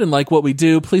episode and like what we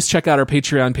do, please check out our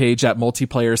Patreon page at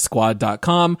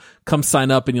multiplayersquad.com. Come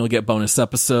sign up and you'll get bonus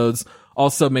episodes.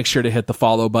 Also, make sure to hit the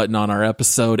follow button on our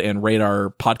episode and rate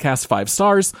our podcast 5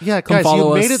 stars. Yeah, Come guys,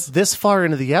 follow you us. made it this far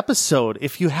into the episode.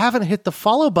 If you haven't hit the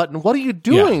follow button, what are you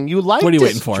doing? Yeah. You liked it. What are you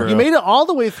waiting for? You made it all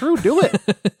the way through. Do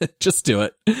it. Just do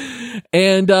it.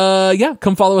 And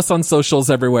come follow us on socials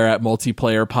everywhere at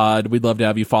Multiplayer Pod. We'd love to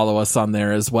have you follow us on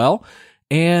there as well.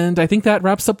 And I think that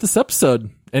wraps up this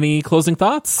episode. Any closing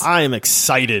thoughts? I am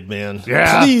excited, man.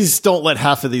 Yeah. Please don't let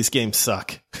half of these games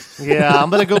suck. Yeah, I'm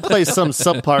going to go play some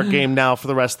subpar game now for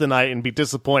the rest of the night and be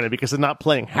disappointed because I'm not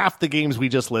playing half the games we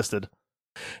just listed.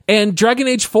 And Dragon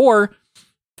Age 4,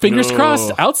 fingers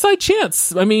crossed, outside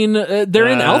chance. I mean, they're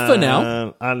in alpha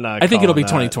now. I'm not. I think it'll be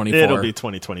calling that. 2024. It'll be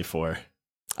 2024.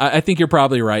 I think you're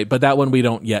probably right, but that one we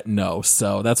don't yet know.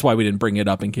 So that's why we didn't bring it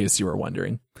up in case you were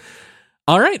wondering.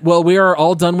 All right. Well, we are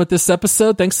all done with this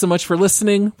episode. Thanks so much for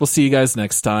listening. We'll see you guys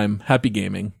next time. Happy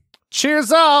gaming.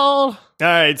 Cheers all. All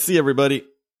right. See you, everybody.